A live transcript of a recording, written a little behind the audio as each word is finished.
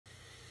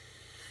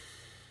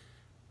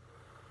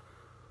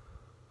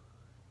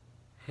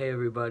Hey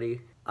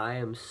everybody, I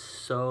am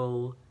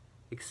so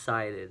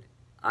excited.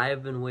 I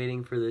have been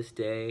waiting for this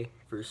day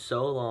for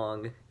so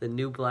long. The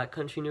new Black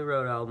Country New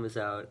Road album is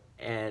out,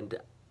 and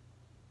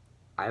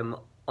I'm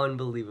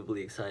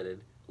unbelievably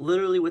excited.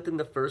 Literally within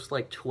the first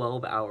like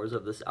 12 hours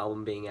of this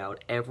album being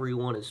out,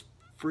 everyone is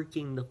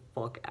freaking the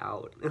fuck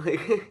out.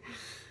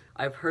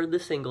 I've heard the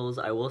singles,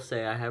 I will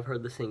say I have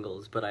heard the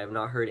singles, but I have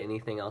not heard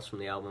anything else from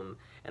the album,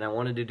 and I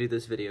wanted to do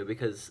this video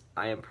because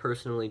I am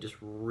personally just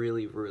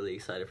really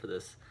excited for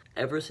this.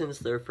 Ever since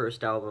their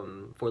first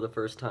album, For the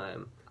First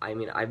Time, I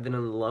mean, I've been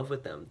in love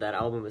with them. That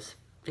album is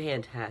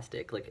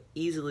fantastic, like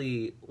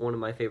easily one of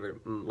my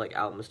favorite like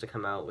albums to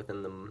come out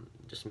within the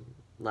just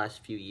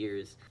last few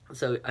years.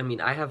 So, I mean,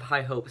 I have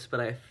high hopes, but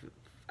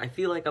I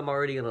feel like I'm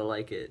already gonna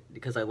like it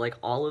because I like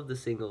all of the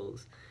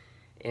singles,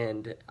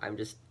 and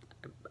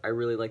I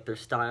really like their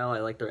style. I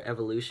like their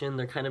evolution.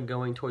 They're kind of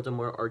going towards a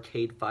more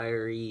Arcade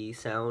Fire-y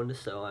sound,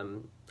 so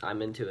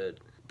I'm into it.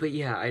 But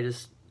yeah,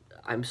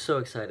 I'm so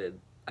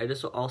excited. I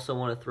just also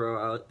want to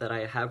throw out that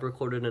I have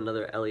recorded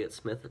another Elliott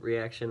Smith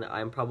reaction.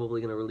 I'm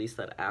probably going to release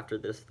that after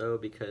this though,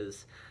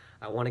 because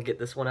I want to get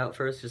this one out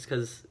first just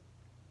because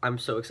I'm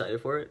so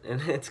excited for it,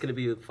 and it's going to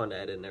be fun to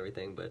edit and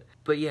everything.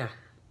 But yeah,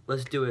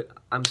 let's do it.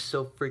 I'm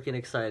so freaking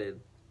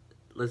excited.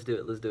 Let's do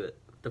it.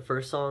 The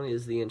first song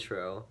is the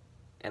intro,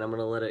 and I'm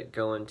gonna let it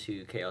go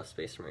into Chaos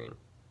Space Marine.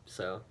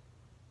 So,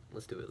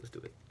 let's do it.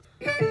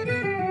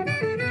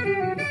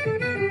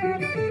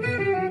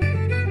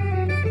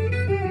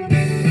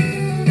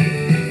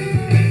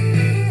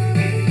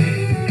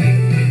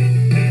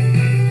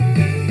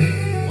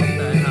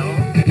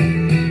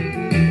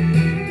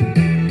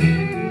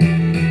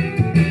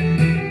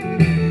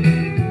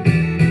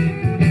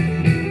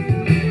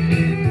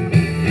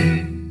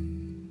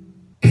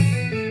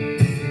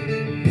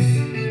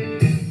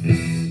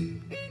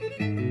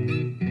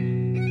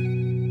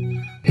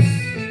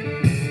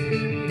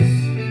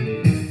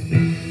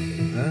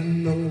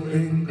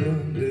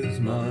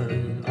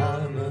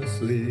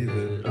 Leave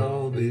it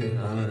all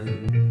behind.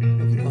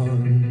 Of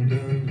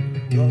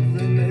London, love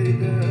they made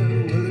there,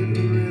 will it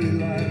really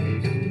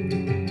last?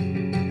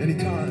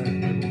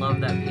 Anytime. I love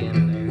that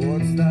piano there.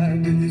 What's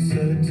that you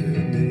said to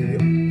me?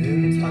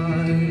 In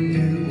time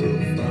you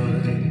will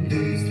find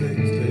these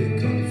things take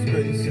up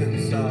space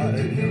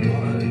inside your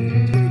mind.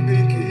 You'll be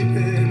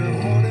keeping a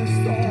honest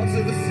thoughts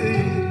of the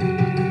sea.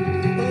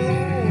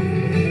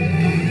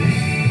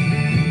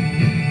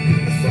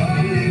 So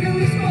I'm leaving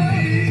this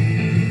body,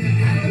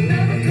 and I'm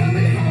never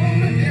coming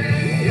home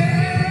again.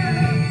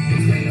 Yeah,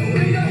 between the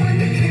window and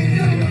the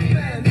kingdom of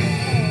men,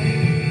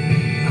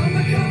 I'm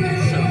becoming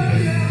one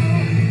now.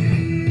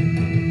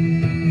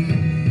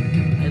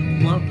 I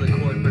love the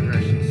chord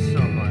progression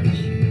so much.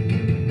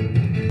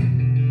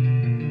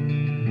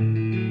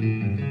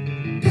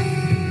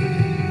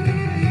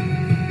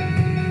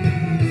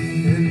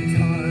 In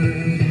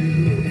time you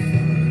will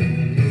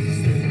find these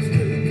things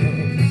take up.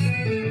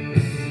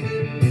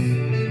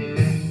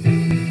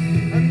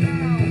 And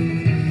now,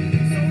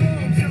 so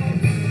long, John.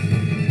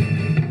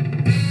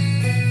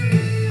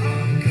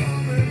 I'm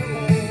coming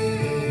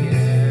home.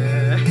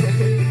 Yeah.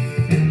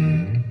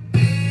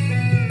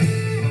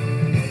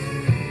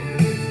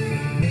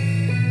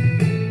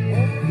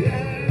 Oh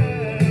yeah.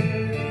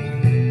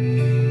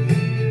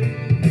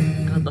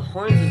 God, the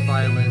horns and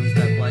violins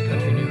that Black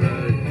Country New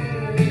Road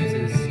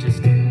uses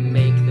just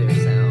make their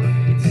sound.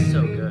 It's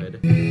so good.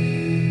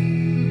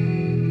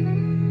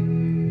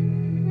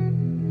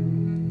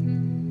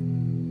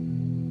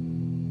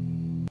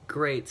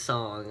 Great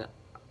song.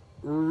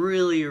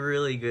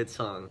 Really good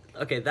song.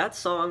 Okay, that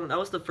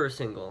was the first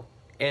single.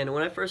 And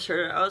when I first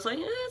heard it, I was like,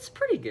 it's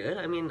pretty good.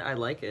 I mean, I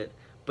like it.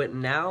 But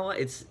now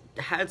it's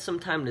had some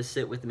time to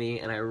sit with me,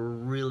 and I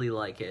really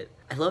like it.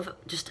 I love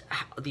just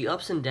the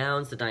ups and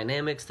downs, the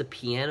dynamics, the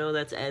piano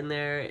that's in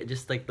there,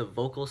 just like the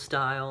vocal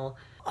style,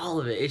 all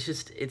of it.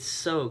 It's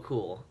so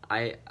cool.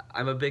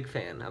 I'm a big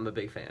fan.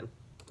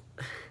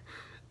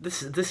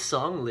 This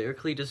song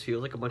lyrically just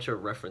feels like a bunch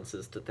of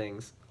references to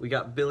things. We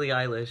got Billie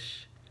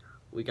Eilish,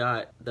 we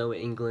got Though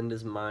England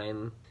Is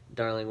Mine,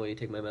 Darling Will You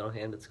Take My Metal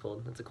Hand, it's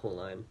cold. That's a cool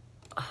line.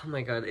 Oh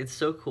my god, it's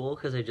so cool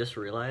because I just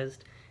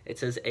realized it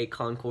says a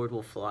Concorde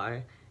will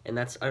fly, and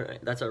that's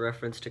a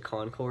reference to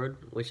Concorde,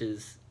 which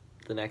is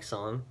the next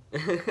song.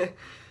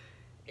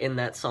 In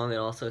that song it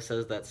also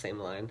says that same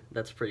line.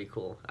 That's pretty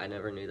cool. I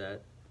never knew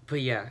that.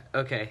 But yeah,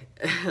 okay.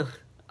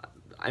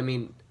 I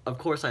mean, of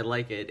course I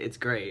like it. It's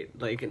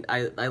great. Like,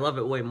 I love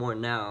it way more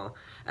now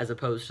as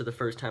opposed to the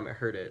first time I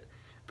heard it.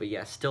 But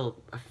yeah,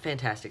 still a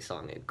fantastic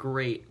song. A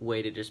great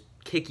way to just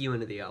kick you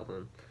into the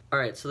album.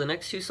 Alright, so the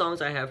next two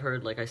songs I have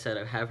heard, like I said,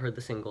 I have heard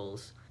the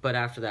singles. But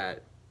after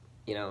that,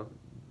 you know,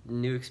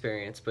 new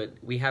experience. But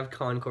we have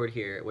Concorde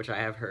here, which I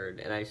have heard,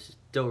 and I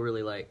still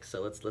really like.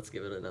 So let's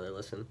give it another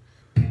listen.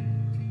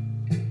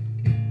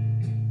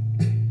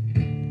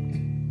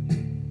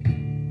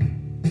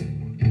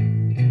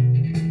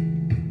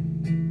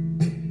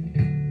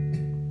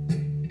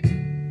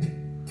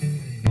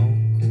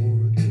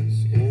 Concorde,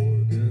 this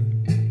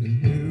organ, the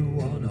new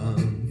one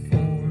I'm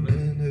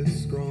forming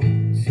is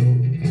strong, so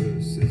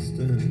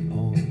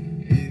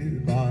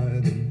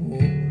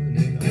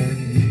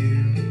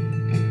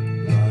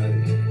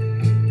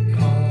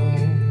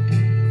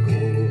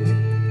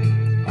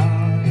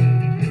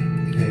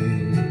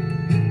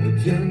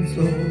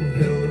mental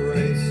hill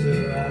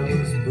racer. I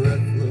was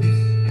breathless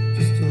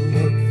just to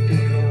look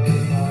through your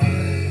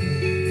eyes.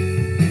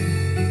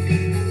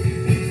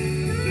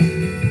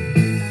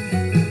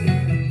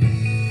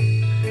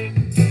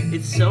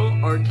 It's so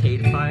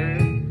Arcade Fire,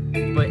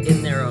 but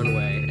in their own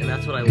way, and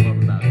that's what I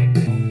love about it.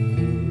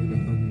 Concorde,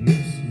 I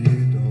miss you,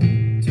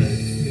 don't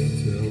text me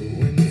till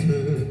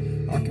winter.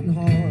 I can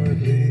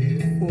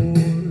hardly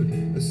afford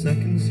a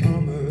second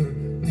summer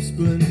of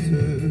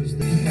splinters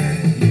that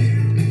can't you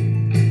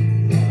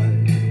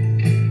like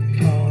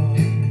Concorde.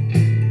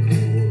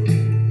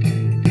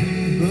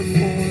 But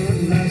for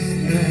less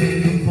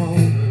than a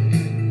moment,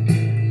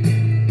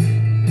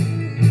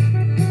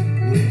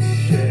 we'd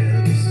share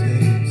the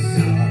same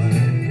side.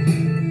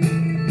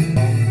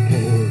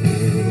 Concorde.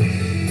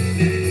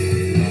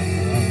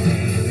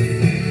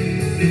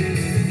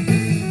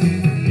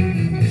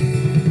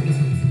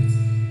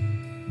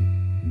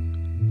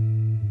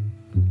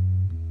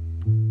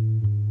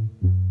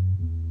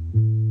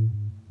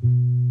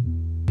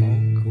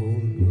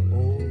 Concorde, we're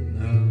old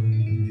now.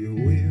 You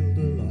wield a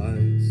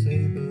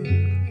lightsaber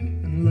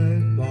and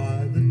led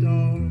by the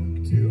dark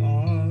to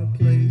our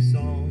place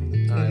on the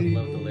table. I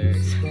love the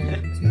lyrics.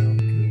 Stop town,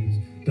 'cause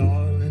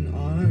darling,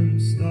 I'm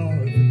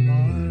starving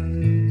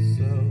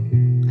myself.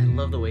 I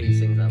love the way he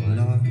sings that And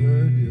line. I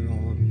heard you're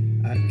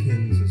on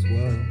Atkins as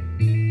well.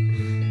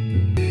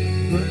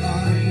 But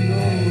I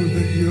know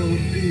that you'll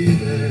be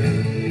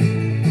there.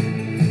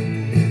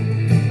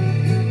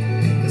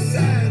 The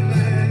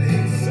Sandman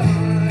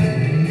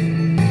inside.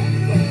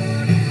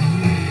 Concorde,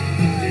 I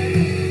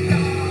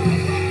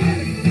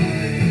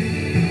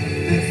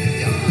this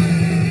time.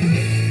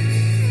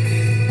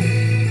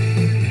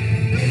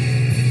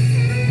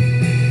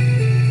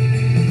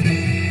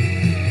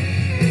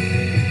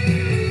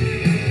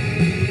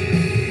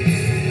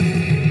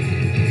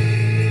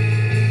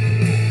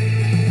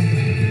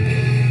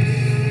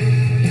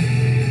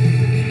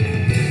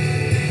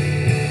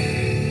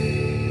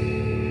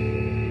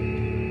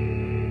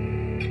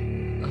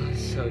 Oh,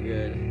 it's so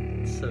good.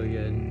 It's so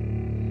good.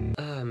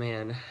 Oh,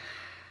 man.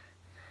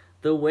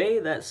 The way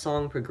that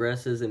song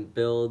progresses and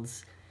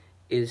builds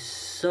is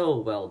so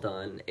well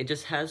done. It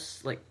just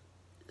has, like,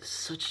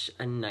 such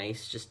a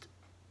nice, just...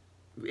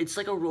 It's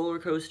like a roller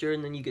coaster,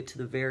 and then you get to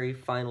the very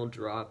final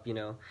drop, you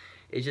know?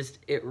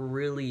 It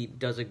really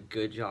does a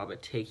good job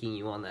at taking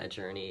you on that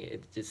journey.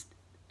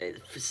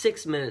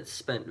 6 minutes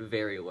spent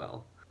very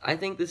well. I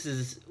think this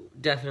is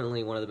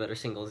definitely one of the better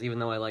singles, even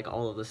though I like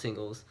all of the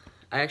singles.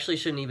 I actually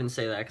shouldn't even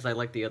say that, because I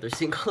like the other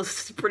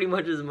singles pretty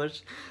much as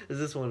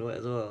this one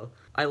as well.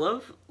 I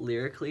love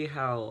lyrically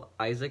how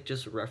Issac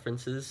just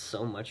references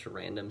so much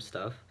random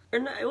stuff. Or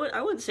not,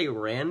 I wouldn't say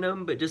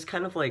random, but just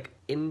kind of like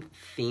in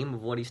theme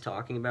of what he's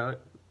talking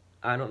about.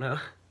 I don't know.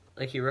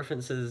 Like he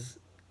references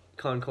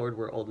Concorde,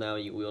 we're old now,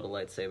 you wield a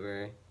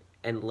lightsaber,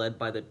 and led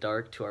by the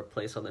dark to our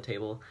place on the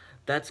table.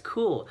 That's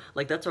cool.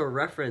 Like that's a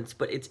reference,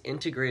 but it's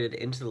integrated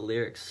into the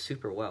lyrics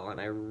super well, and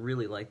I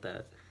really like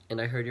that. And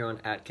I heard you're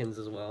on Atkins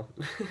as well.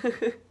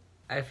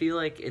 I feel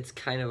like it's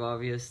kind of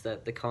obvious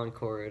that the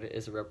Concorde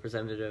is a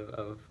representative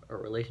of a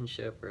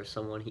relationship or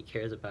someone he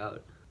cares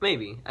about.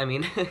 Maybe. I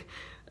mean,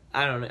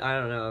 I don't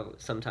know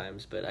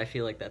sometimes, but I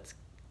feel like that's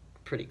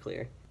pretty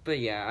clear. But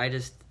yeah, I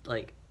just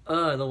like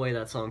the way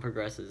that song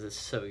progresses is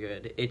so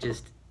good.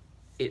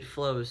 It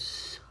flows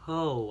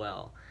so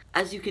well.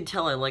 As you can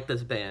tell, I like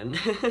this band.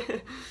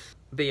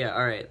 But yeah,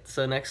 alright.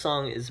 So next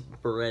song is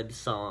Bread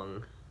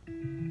Song.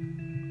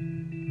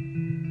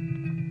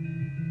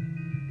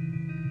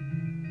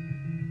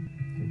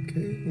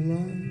 Okay, well I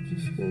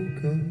just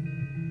woke up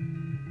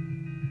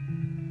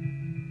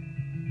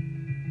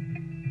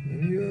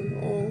and you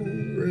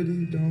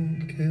already don't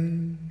care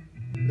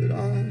that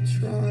I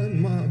tried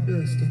my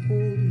best to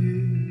hold you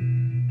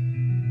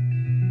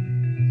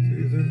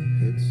through the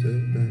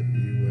headset that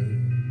you wear.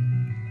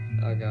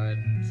 Oh god,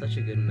 such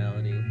a good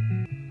melody.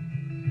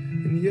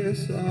 And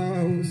yes,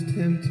 I was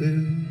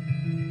tempted,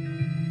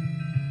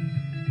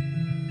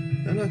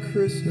 and I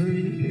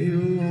christened me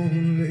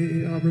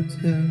lonely. I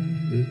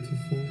pretended to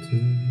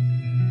falter.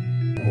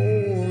 No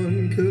one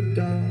could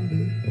doubt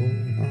it. Oh,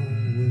 I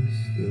was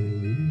still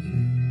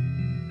losing.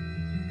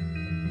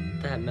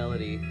 That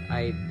melody,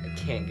 I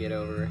can't get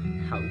over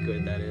how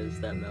good that is,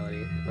 that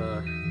melody.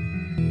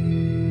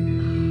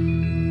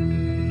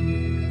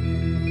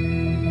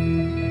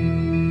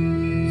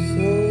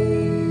 So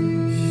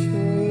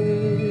show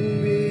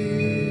me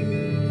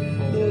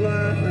the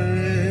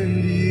land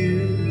you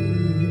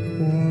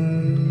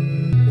require,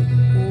 the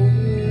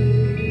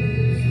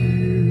homes you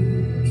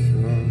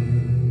try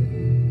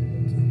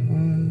to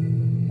hide.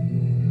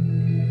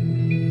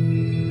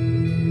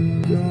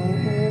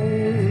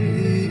 Don't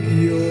eat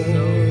your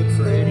So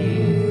pretty.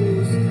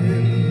 toast in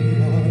my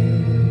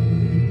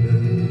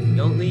bed.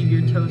 Don't leave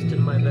your toast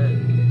in my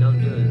bed. Don't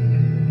do it.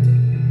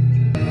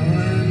 I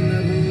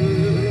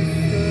never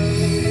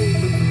felt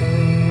the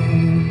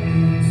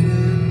crumbs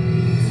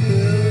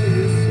until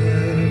you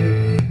said.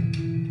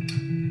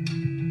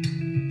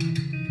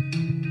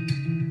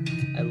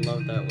 I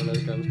love that when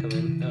those drums come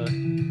in.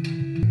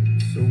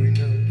 So we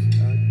know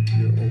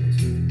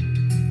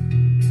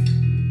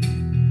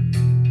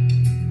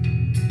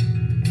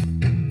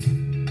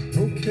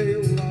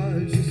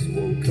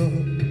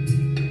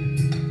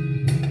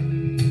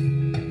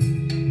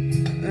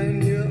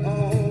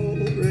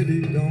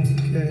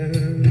care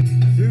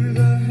through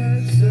the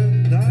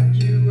headset that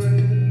you wear,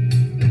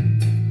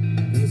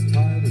 and as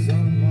tight as I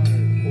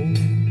might hold.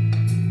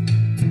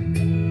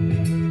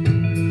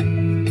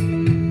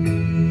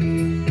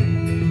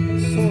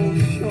 So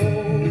show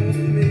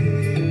me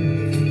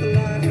the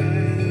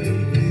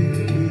land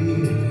you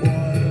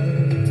require,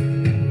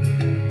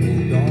 oh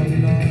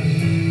darling,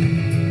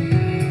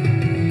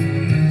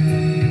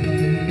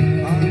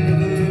 I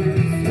never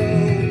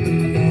felt the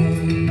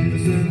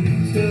crumbs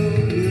until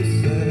you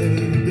said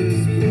this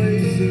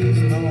place is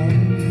not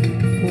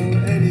for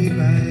any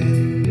man.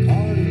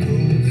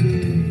 Particles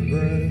of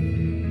bread.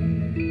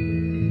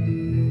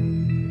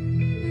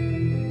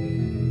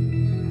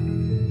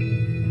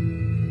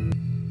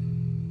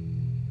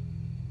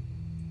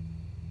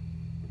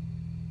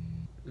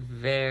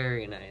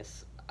 Very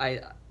nice.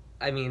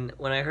 I mean,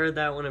 when I heard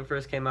that when it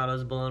first came out, I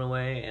was blown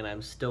away, and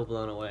I'm still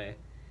blown away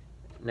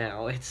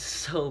now. It's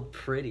so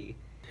pretty.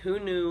 Who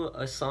knew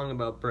a song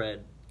about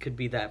bread could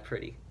be that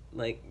pretty?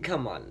 Like,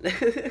 come on.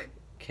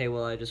 Okay,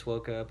 well, I just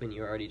woke up and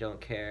you already don't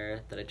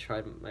care that I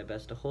tried my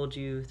best to hold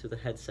you through the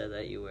headset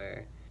that you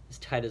wear. As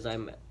tight as I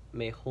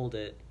may hold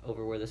it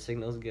over where the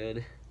signal's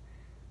good,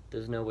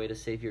 there's no way to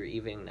save your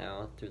evening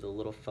now through the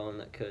little phone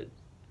that could.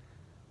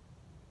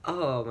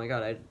 Oh my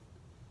god,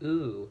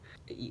 ooh.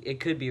 It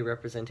could be a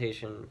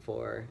representation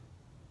for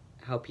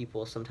how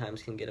people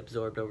sometimes can get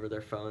absorbed over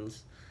their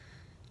phones.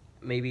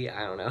 Maybe,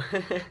 I don't know.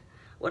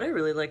 What I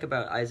really like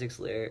about Issac's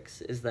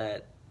lyrics is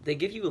that they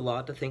give you a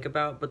lot to think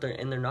about, but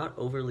they're not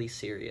overly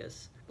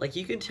serious. Like,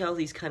 you can tell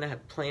he's kind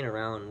of playing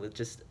around with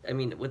just, I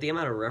mean, with the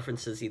amount of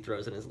references he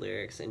throws in his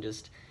lyrics and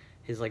just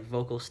his, like,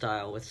 vocal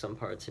style with some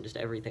parts and just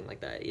everything like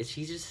that.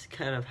 He's just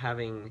kind of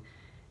having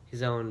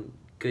his own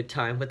good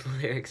time with the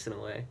lyrics in a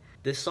way.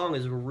 This song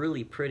is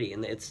really pretty,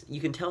 and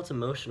you can tell it's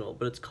emotional,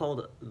 but it's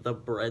called The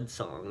Bread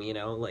Song, you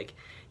know? Like,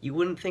 you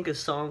wouldn't think a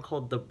song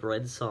called The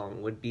Bread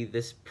Song would be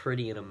this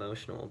pretty and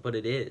emotional, but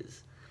it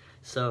is.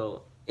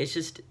 So,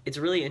 it's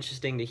really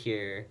interesting to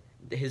hear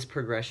his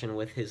progression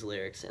with his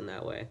lyrics in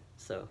that way.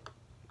 So,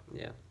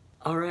 yeah.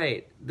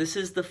 Alright, this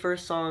is the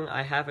first song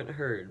I haven't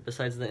heard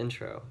besides the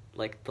intro.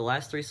 Like, the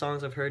last 3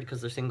 songs I've heard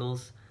because they're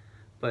singles,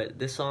 but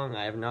this song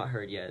I have not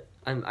heard yet.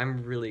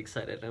 I'm really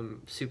excited.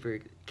 I'm super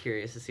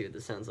curious to see what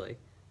this sounds like.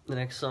 The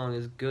next song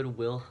is Good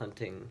Will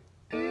Hunting.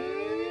 Did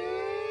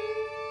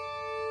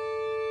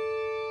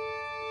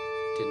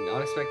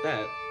not expect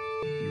that.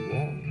 You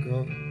walk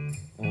up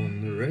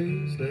on the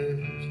raised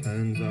edge,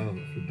 hands out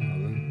for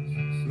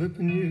balance,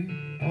 slipping you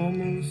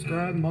almost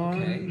grab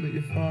mine, Okay. but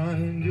you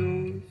find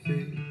your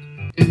feet.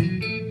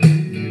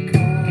 You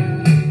call,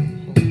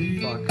 Holy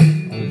fuck.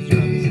 Those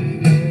drums.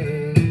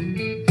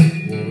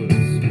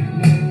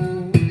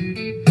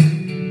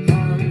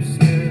 I'm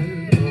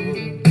scared of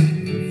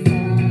the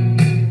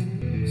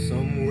phone.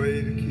 Some way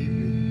to keep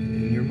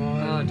me in your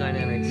mind. Oh,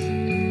 dynamics.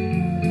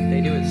 They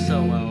do it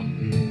so well.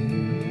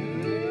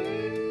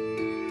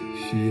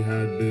 She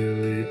had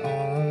Billie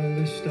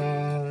Eilish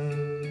style.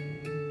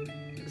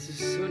 This is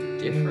so Moving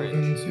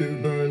different. to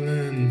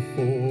Berlin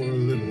for a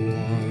little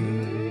while.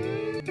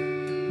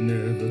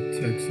 Never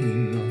texts me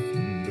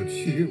nothing, but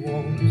she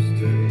wants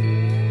to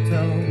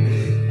tell me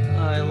Oh,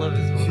 I love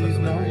his vocal she's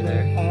not delivery that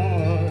there.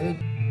 hard.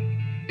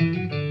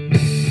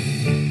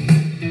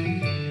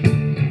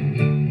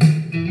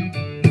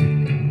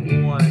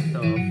 What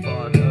the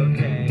fuck?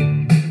 Okay.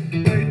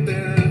 Right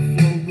there,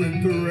 float with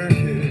the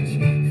wreckage,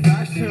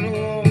 fashion a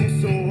long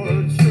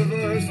sword,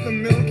 traverse the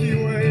Milky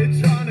Way,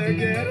 trying to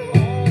get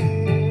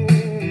home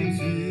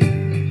to you.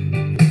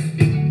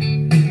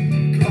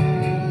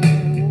 Call,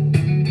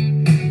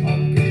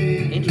 I'll be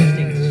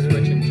Interesting there.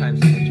 switch in time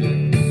signature.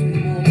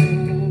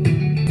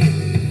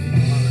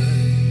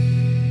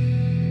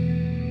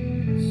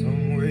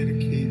 Some way to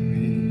keep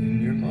me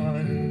in your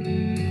mind.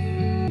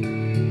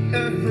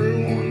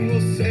 Everyone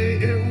will say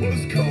it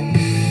was cold.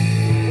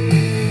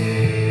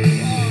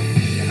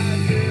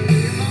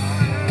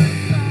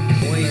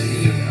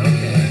 Noisy.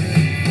 Okay.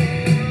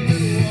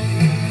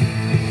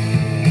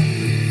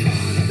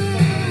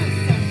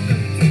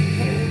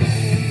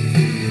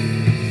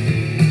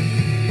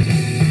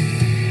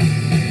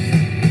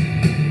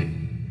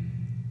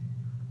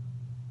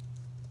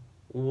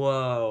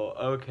 Whoa,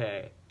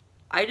 okay.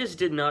 I just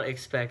did not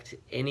expect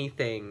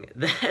anything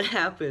that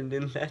happened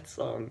in that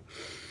song.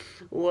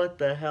 What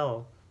the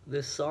hell?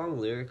 This song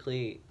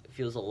lyrically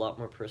feels a lot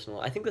more personal.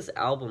 I think this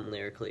album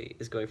lyrically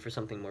is going for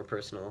something more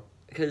personal.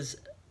 Because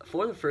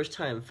For the First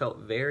Time felt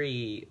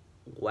very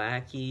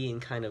wacky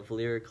and kind of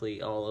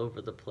lyrically all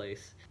over the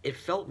place. It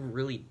felt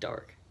really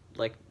dark.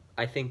 Like,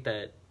 I think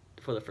that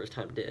For the First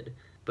Time did.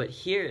 But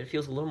here it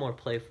feels a little more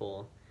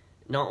playful.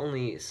 Not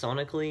only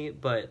sonically,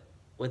 but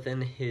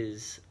within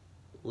his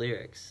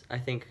lyrics. I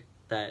think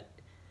that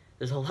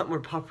there's a lot more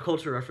pop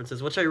culture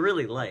references, which I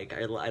really like.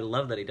 I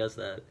love that he does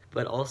that.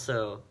 But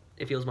also,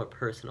 it feels more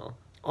personal.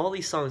 All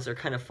these songs are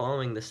kind of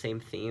following the same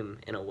theme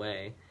in a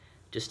way,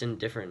 just in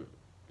different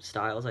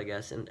styles, I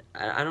guess. And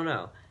I don't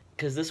know.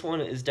 Because this one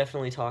is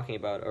definitely talking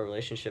about a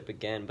relationship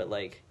again, but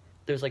like,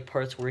 there's like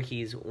parts where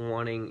he's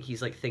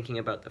like thinking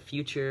about the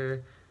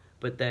future,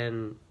 but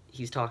then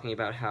he's talking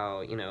about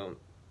how, you know,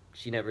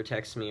 she never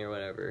texts me or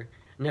whatever.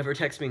 Never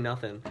texts me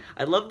nothing.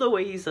 I love the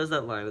way he says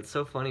that line. It's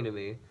so funny to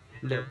me.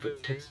 Never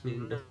text me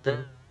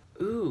nothing.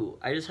 Ooh,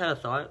 I just had a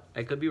thought.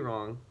 I could be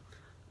wrong,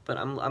 but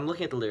I'm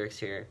looking at the lyrics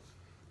here,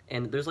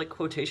 and there's like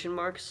quotation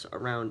marks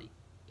around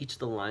each of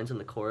the lines in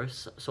the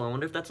chorus. So I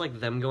wonder if that's like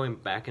them going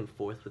back and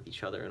forth with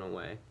each other in a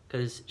way.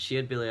 Because she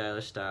had Billie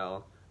Eilish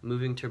style,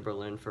 moving to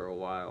Berlin for a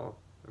while,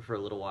 or for a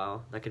little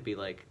while. That could be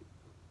like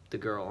the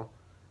girl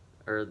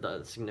or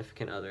the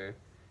significant other,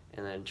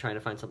 and then trying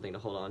to find something to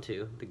hold on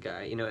to, the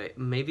guy. You know,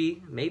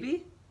 maybe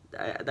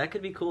that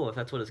could be cool if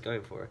that's what it's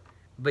going for.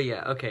 But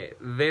yeah, okay,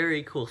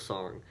 very cool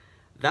song.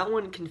 That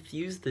one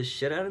confused the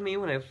shit out of me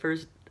when I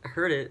first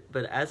heard it,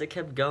 but as it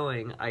kept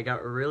going, I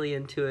got really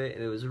into it,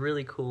 and it was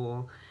really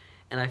cool.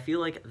 And I feel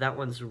like that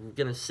one's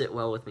gonna sit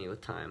well with me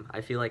with time.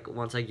 I feel like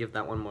once I give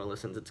that one more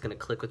listens, it's gonna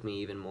click with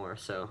me even more,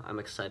 so I'm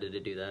excited to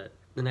do that.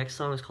 The next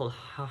song is called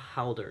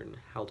Haldern.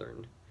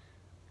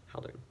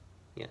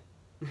 Yeah.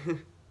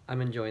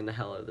 I'm enjoying the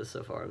hell out of this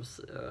so far.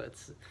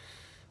 It's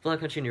Black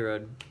Country New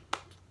Road.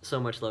 So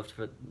much love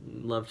to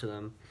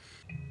them.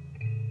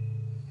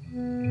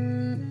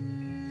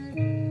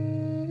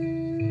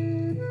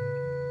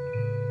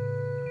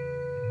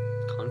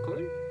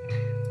 Concorde?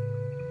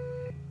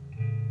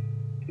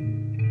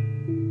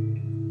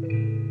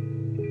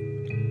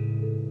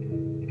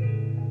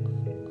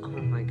 Oh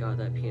my god,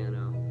 that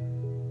piano.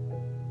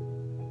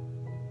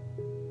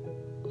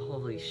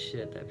 Holy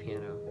shit, that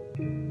piano.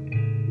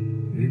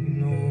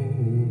 Ignore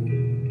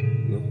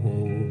the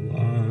hole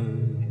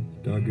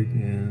I've dug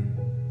again.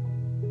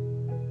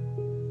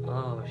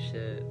 Oh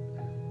shit.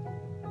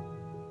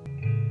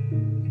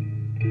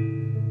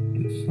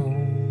 It's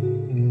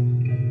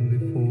only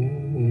for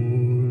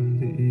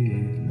the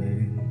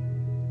evening.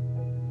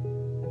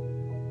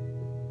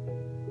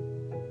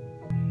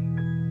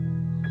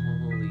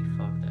 Holy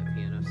fuck, that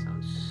piano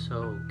sounds so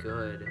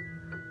good.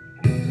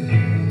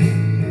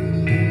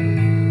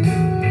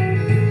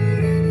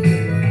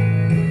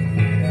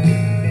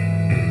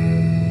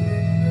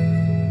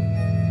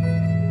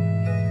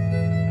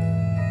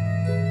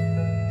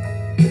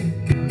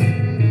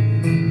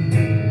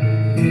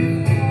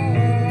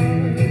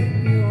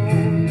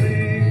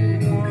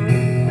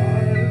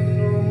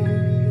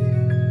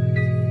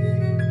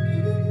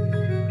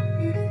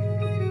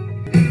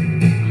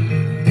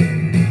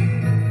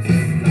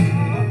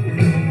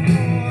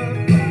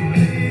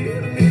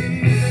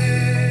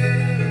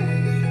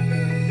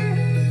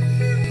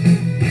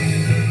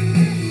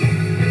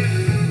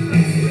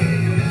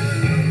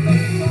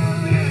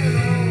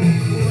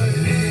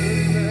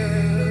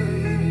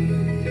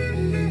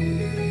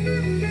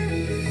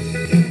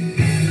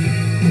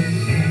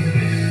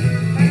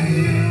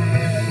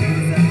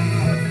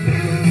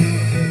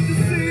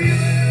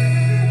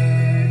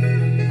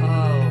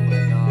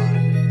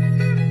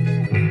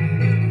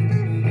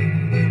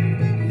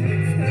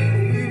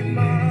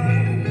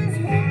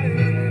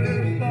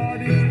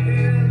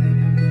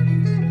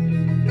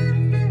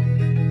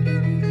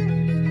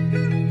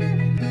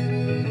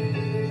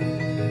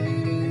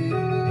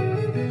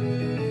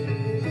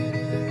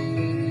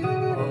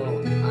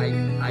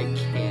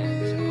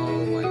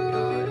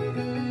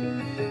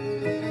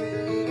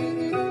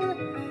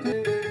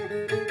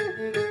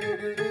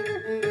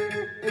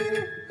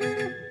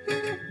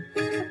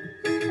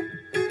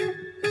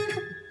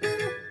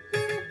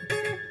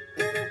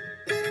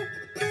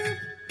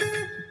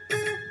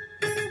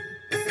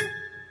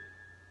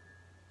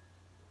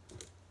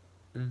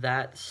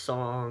 That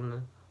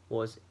song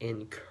was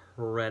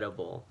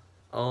incredible.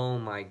 Oh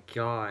my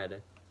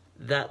god.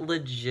 That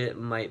legit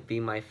might be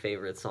my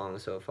favorite song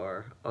so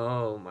far.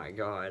 Oh my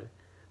god.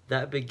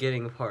 That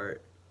beginning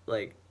part,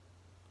 like,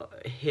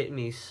 hit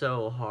me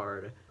so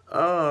hard.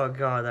 Oh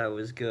god, that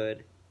was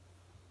good.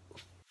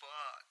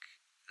 Fuck.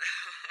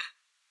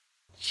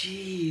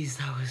 Jeez,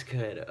 that was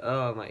good.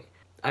 Oh my.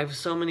 I have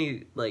so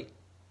many, like,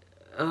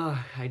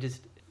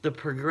 the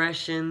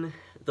progression,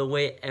 the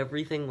way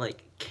everything,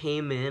 like,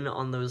 came in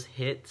on those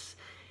hits,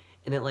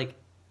 and it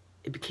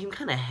became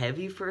kind of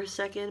heavy for a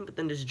second, but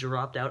then just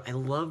dropped out. I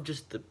love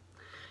just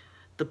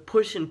the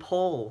push and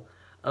pull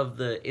of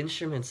the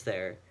instruments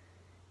there,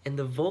 and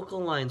the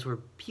vocal lines were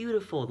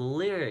beautiful. The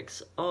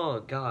lyrics, oh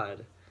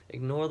god.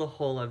 Ignore the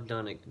hole I've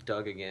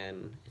dug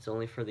again. It's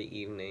only for the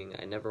evening.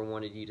 I never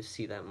wanted you to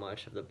see that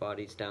much of the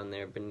bodies down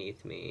there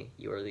beneath me.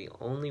 You are the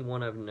only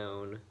one I've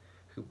known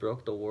who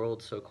broke the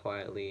world so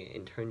quietly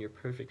and turned your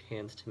perfect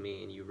hands to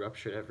me, and you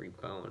ruptured every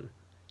bone.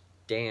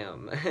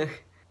 Damn.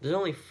 There's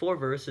only 4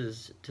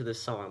 verses to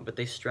this song, but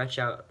they stretch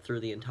out through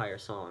the entire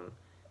song.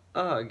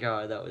 Oh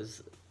god, that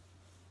was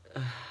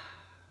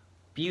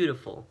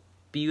beautiful.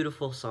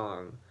 Beautiful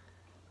song.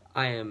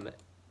 I am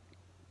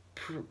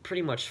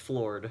pretty much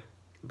floored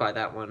by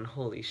that one.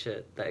 Holy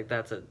shit.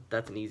 That's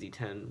an easy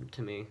 10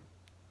 to me.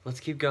 Let's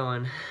keep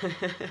going.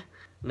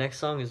 Next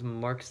song is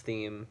Mark's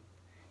Theme.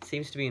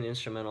 Seems to be an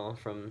instrumental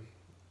from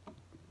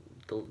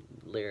the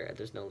lyric.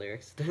 There's no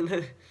lyrics.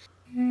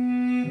 Whoa,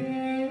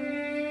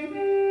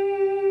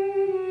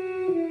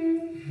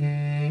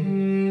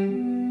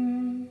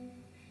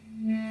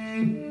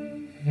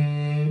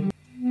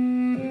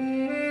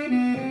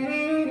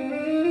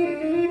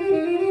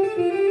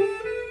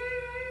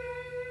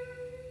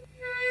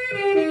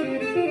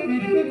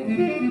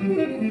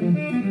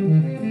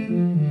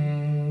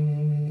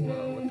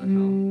 what the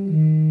hell?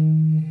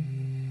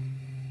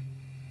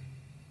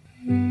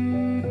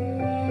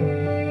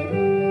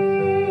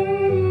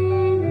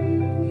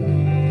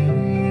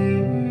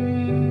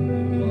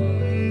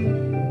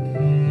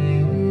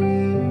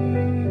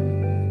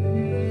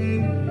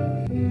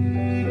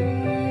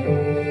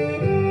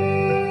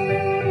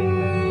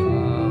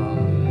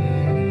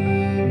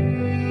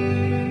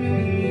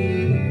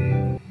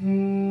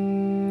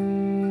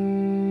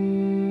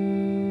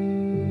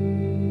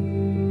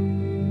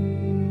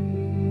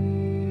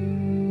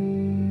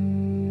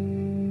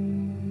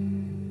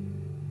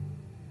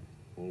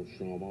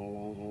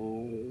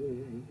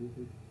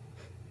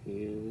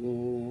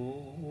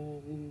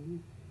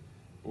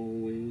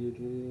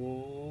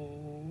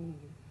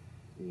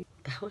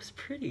 That was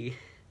pretty.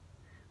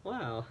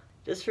 Wow.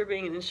 Just for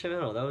being an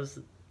instrumental, that was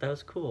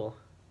cool.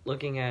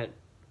 Looking at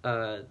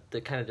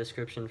the kind of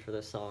description for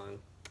this song,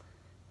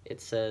 it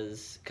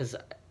says, because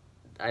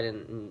I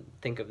didn't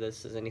think of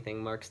this as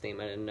anything Mark's name,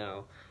 I didn't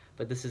know,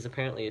 but this is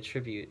apparently a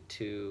tribute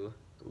to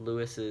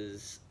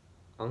Lewis's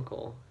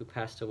uncle who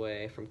passed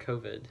away from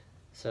COVID.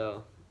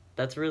 So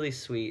that's really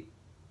sweet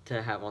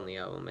to have on the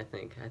album, I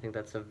think. I think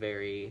that's a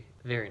very,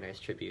 very nice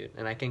tribute.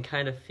 And I can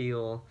kind of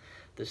feel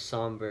the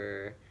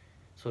somber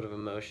sort of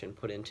emotion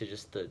put into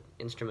just the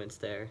instruments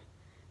there.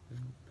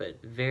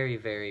 But very,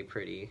 very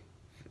pretty.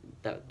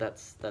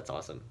 That's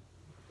awesome.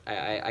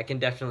 I can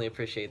definitely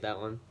appreciate that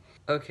one.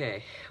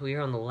 Okay, we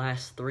are on the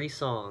last 3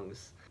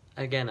 songs.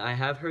 Again, I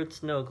have heard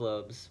Snow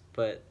Globes,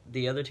 but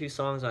the other 2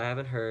 songs I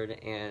haven't heard,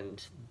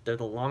 and they're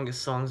the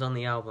longest songs on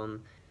the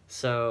album.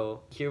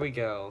 So here we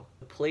go.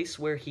 The Place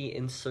Where He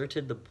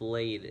Inserted the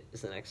Blade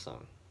is the next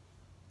song.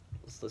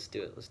 Let's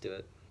do it. Let's do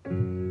it.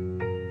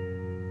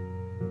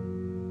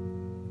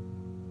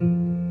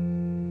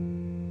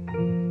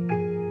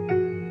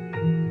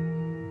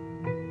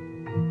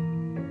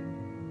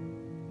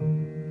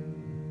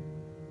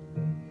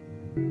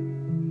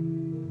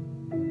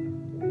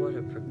 What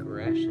a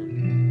progression.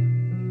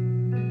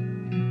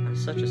 I'm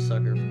such a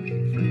sucker for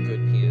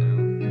good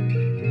piano.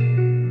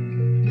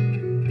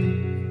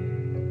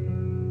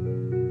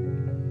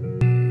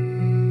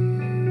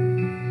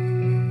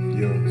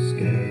 You're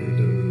scared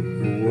of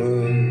a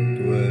world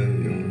where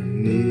you're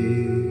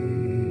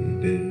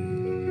needed,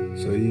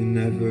 so you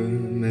never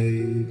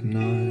made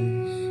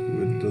nice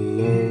with the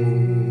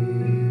locals.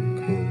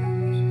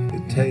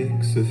 It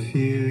takes a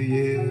few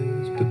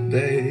years, but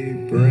they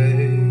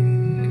break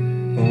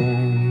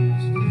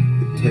bones.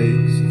 It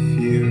takes a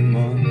few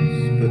months,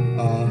 but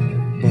our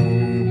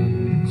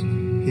bones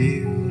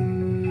heal.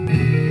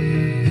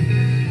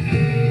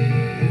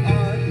 I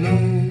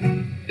know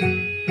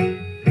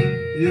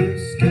you're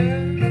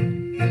scared.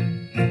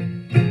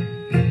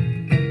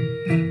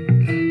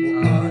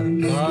 Well, I'm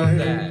love scared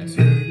that.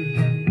 too.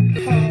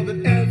 Oh, but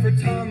every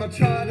time I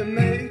try to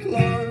make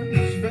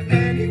lunch for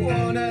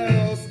anyone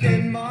else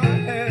in my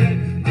head,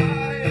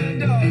 I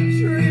end up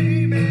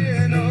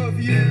dreaming of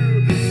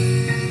you.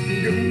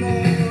 Good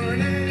morning.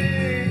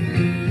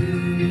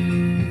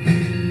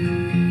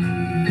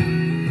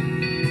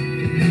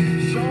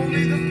 Show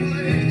me the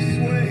place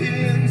where he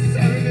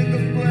inserted the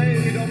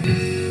blade of.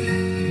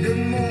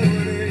 Good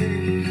morning.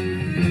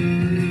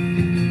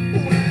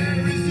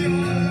 Where is your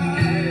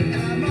light?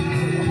 Am I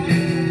home?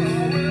 I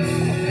will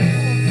hold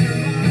to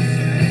my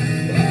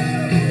chest. Oh,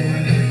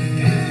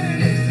 can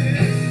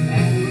exist. I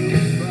will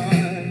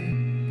try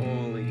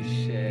Holy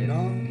shit.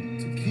 not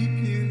to keep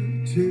you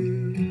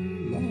too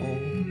long.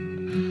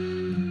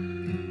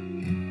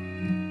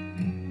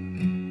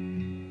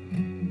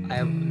 I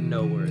have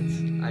no words.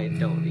 I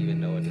don't even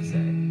know what to say.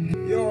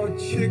 Your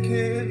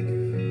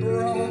chicken,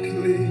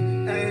 broccoli,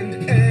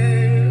 and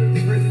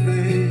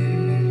everything.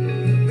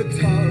 The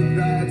tug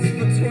that's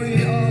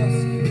between us,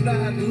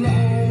 that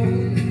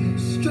long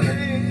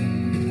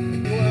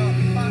string. Well,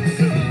 I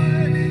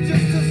tried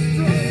just to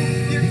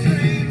stroke your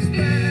dreams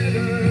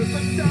better,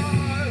 but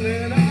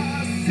darling, I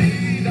see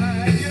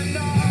that you're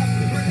not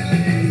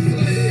really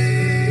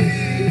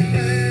sleeping.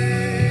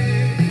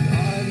 I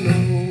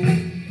know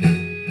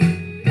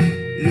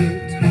you're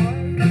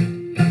tired.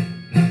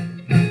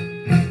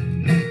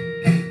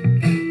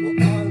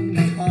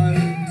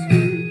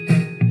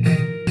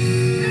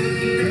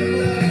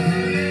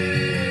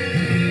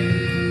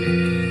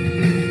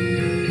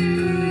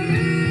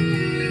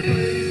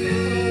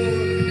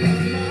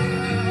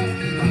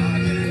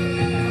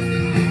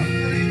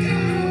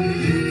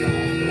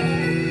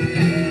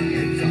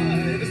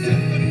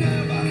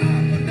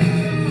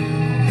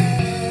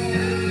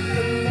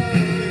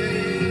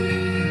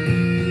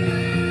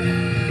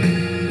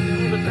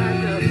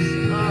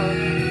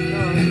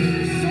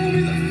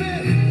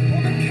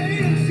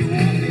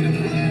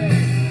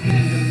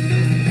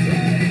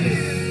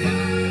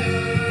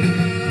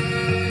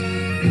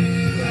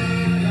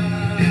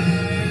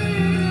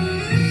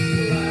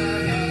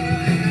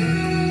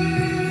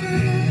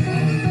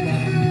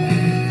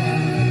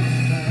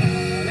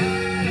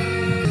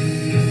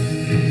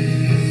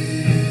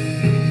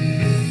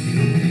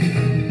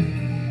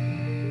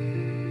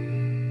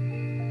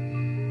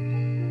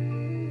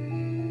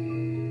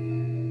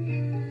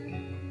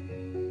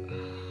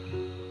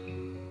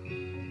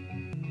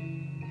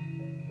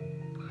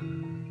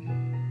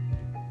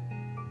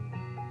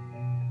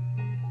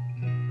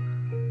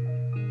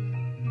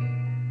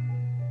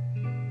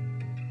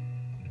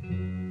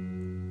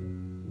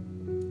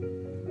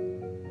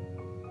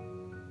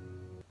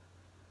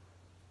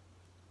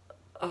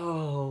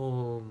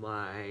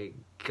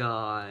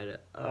 god.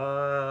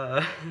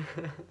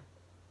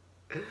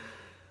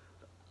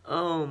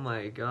 Oh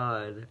my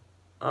god.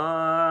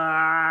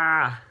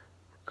 That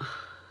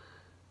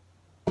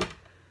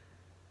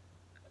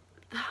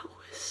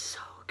was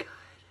so good.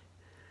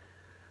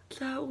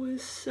 That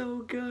was so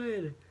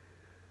good.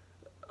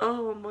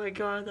 Oh my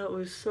god, that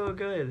was so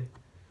good.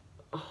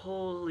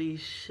 Holy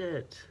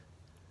shit.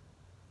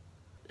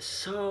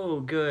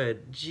 So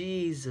good.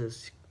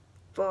 Jesus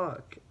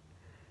fuck.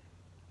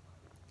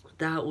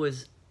 That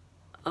was,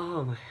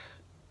 oh my,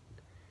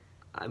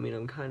 I mean,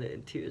 I'm kind of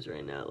in tears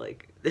right now,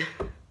 like,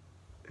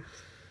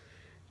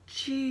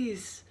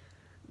 jeez,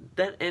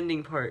 that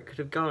ending part could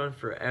have gone on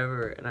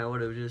forever, and I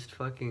would have just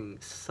fucking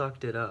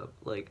sucked it up,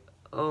 like,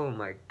 oh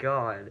my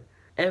god,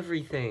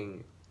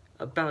 everything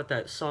about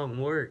that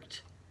song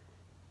worked,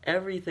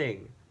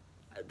 everything,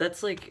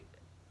 that's like,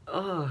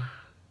 oh,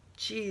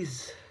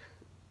 jeez,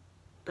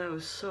 that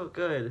was so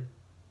good,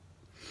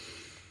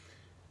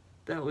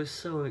 that was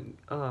so,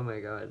 oh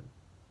my god,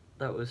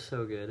 that was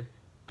so good.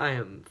 I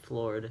am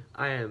floored.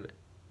 I am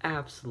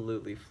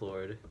absolutely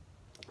floored.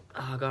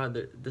 Oh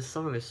god, the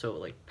song is so,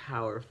 like,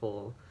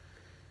 powerful.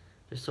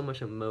 There's so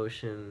much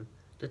emotion.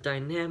 The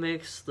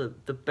dynamics, the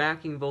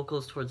backing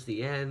vocals towards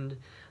the end,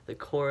 the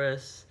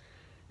chorus,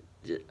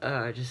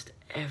 just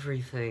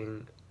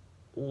everything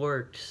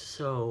worked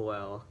so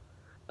well.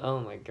 Oh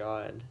my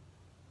god.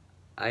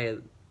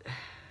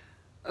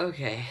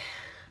 Okay.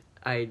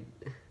 I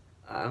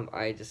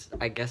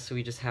guess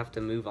we just have to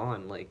move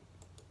on, like,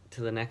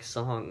 to the next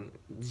song.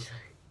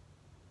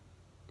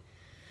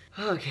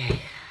 Okay.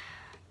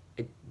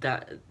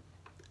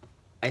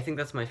 I think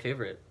that's my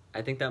favorite.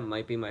 I think that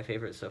might be my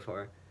favorite so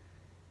far.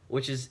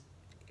 Which is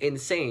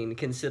insane,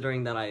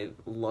 considering that I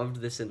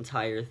loved this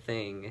entire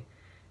thing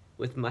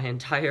with my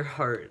entire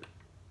heart.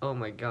 Oh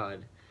my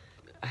god.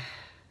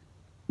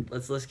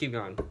 Let's keep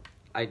going.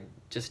 I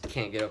just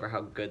can't get over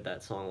how good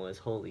that song was.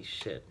 Holy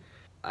shit.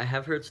 I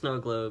have heard Snow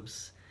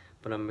Globes,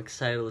 but I'm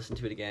excited to listen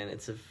to it again.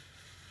 It's a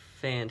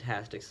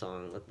fantastic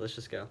song. Let's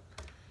just go.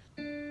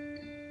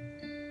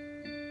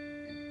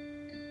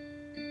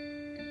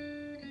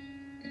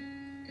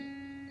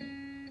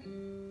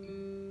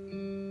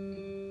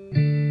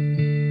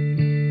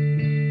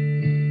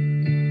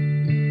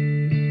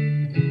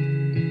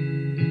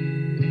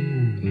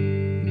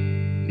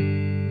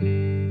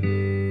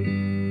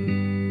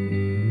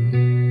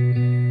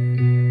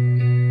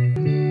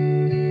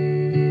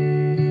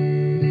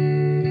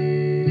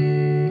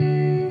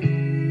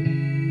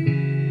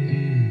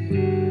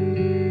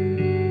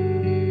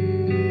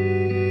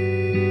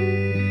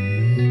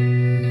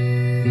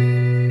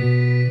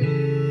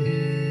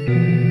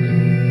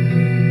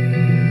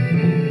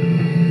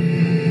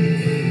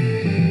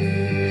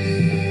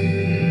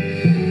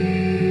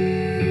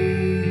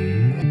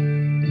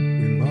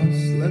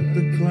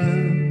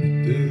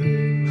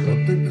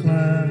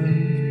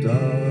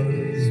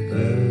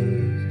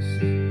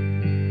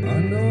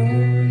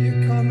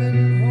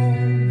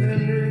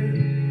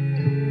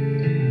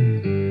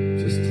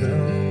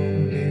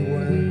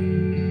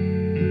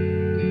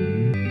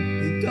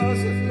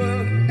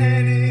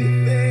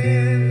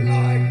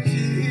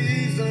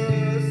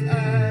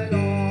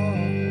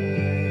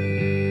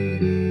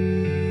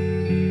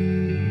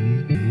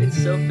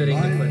 So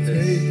fitting to put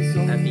this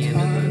at the end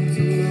of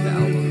the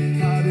album.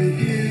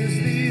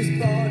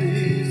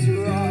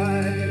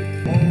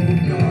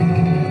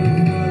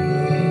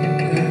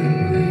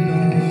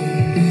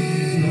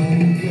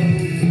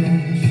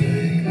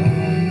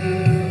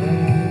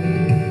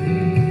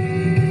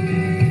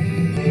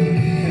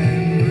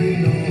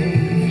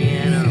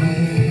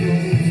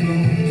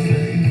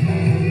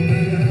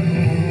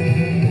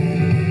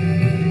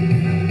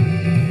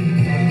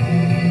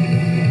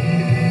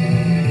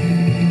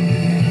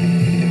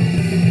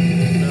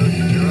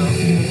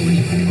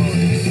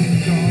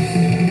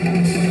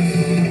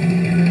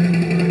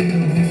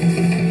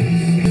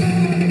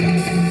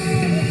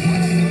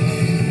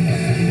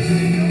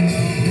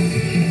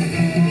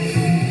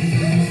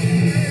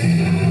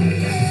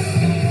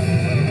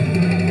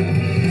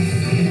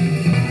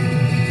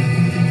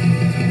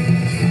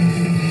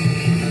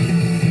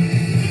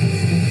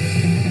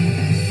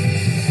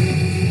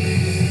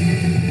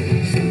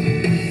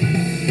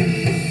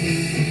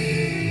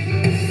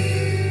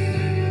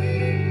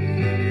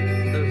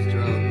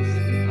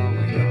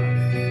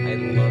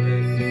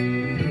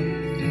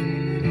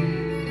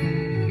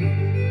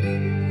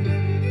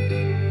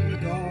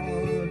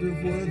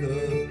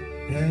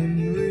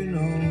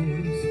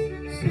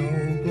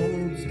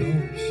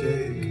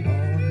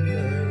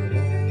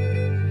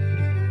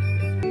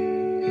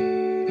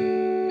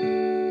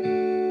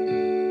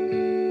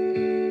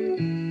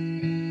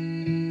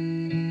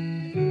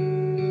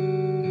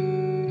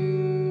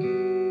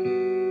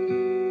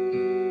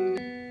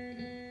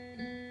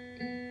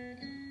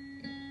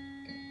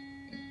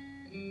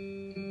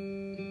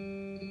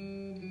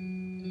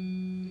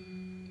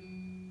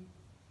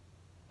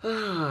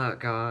 Oh,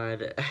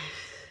 God.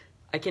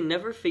 I can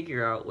never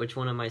figure out which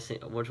one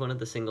of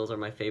the singles are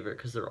my favorite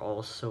because they're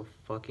all so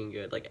fucking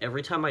good. Like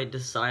every time I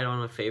decide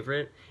on a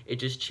favorite, it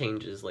just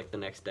changes like the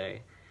next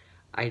day.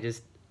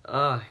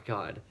 Oh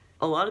god.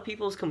 A lot of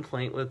people's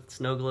complaint with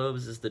Snow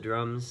Globes is the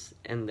drums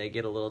and they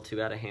get a little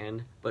too out of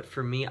hand. But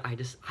for me, I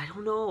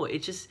don't know.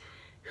 It just,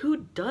 who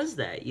does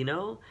that, you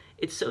know?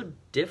 It's so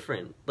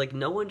different. Like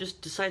no one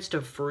just decides to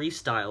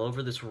freestyle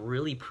over this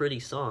really pretty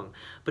song.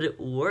 But it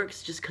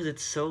works just because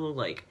it's so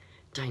like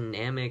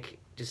dynamic,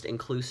 just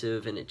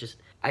inclusive, and it just,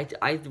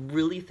 I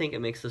really think it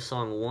makes the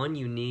song, one,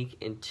 unique,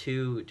 and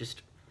two,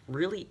 just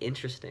really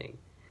interesting.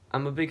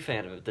 I'm a big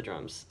fan of the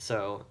drums,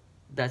 so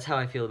that's how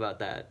I feel about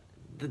that.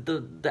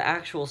 The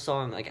actual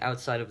song, like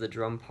outside of the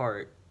drum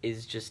part,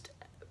 is just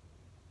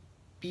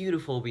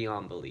beautiful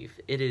beyond belief.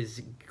 It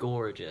is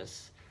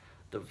gorgeous.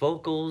 The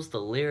vocals,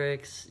 the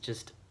lyrics,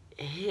 just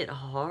hit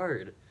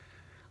hard.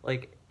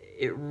 Like,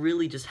 it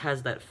really just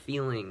has that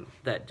feeling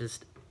that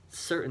just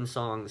certain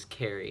songs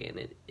carry, and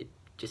it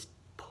just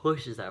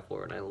pushes that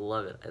forward. I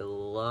love it. I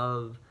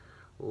love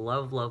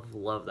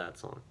that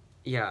song.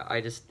 Yeah,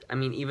 I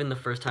mean, even the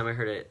first time I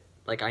heard it,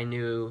 like, I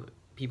knew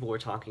people were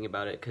talking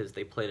about it because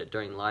they played it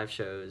during live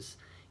shows,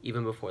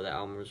 even before the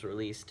album was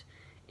released,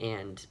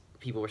 and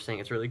people were saying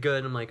it's really good,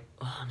 and I'm like,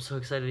 oh, I'm so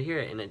excited to hear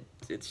it, and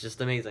it's just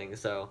amazing,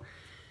 so,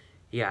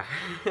 yeah.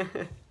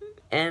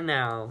 And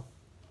now,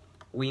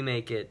 we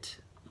make it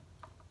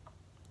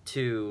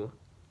to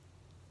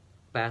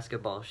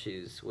Basketball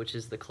Shoes, which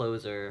is the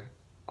closer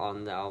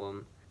on the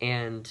album,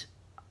 and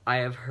I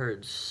have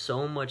heard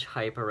so much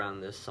hype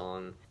around this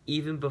song.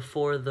 Even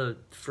before the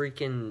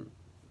freaking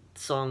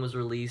song was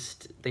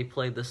released, they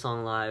played the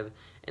song live,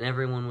 and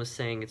everyone was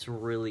saying it's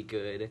really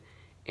good,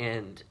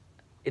 and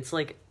it's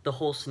like the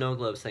whole Snow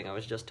Globes thing I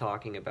was just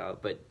talking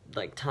about, but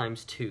like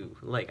 ×2.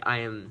 Like, I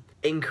am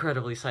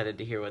incredibly excited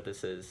to hear what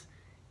this is.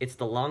 It's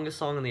the longest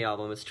song on the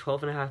album. It's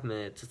 12.5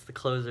 minutes. It's the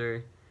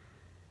closer.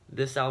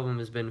 This album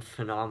has been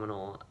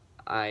phenomenal.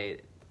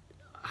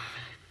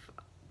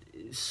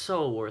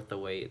 So worth the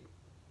wait.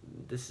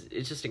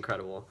 It's just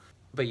incredible.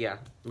 But yeah,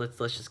 let's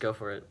just go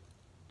for it.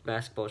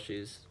 Basketball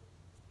Shoes.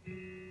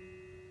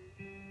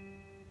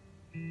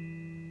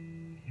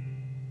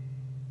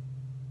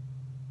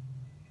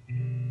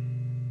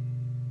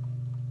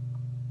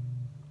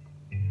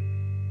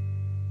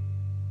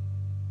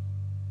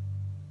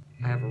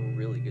 I have a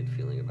really good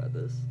feeling about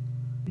this.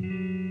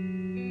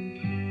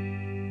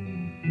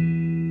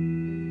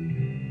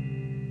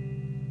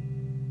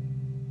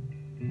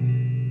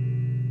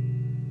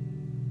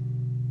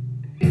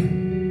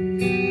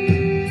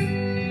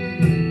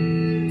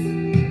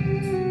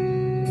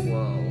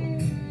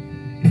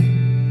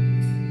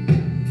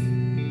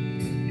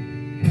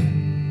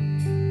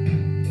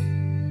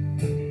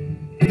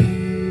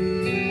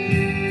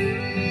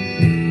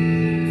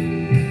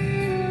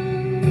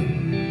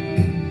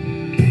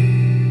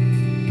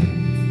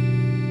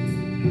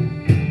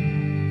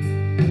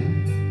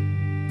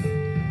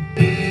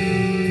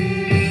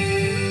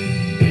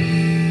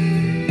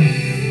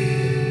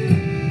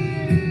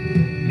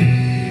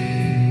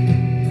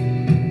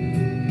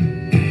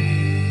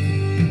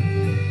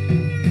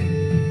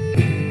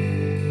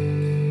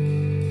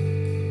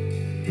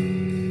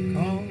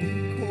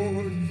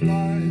 Concorde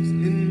flies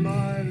in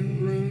my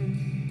room,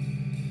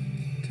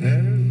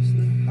 tears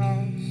the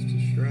house to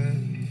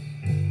shreds,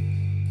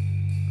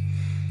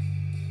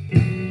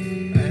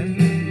 and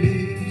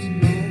leaves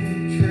no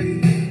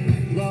trace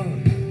of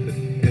love at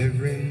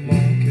every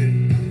market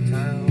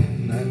town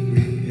that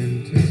we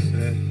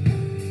intersect.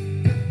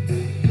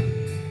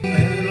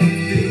 And I'm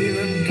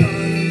feeling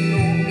kinda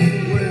normal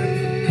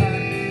with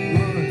packed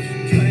lunch,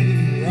 train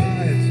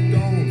rides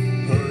don't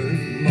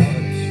hurt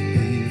much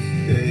these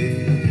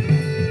days.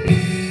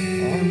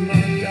 On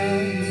my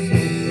dad's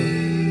sofa,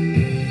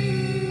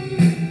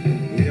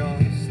 we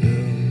are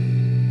still,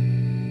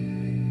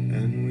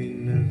 and we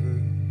never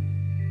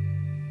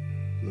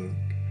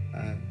look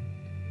at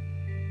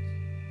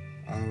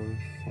our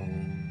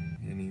phone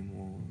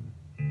anymore.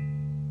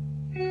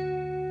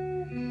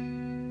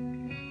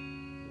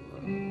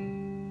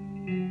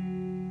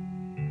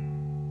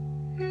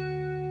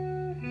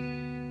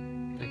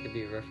 That could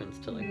be a reference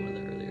to like one of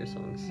the earlier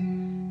songs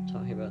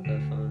talking about the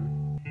phone.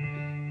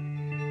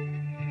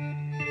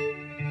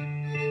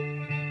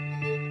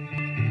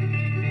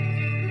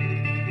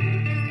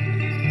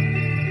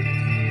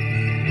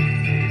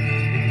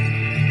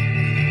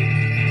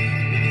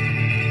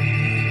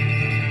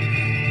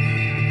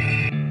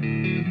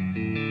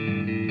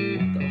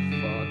 What the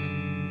fuck?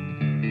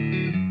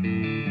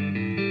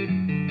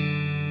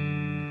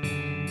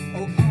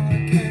 Oh, I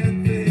can't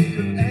think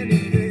of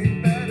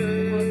anything better.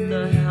 What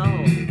the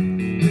hell?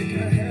 Take a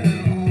hair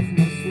off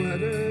my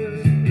sweater.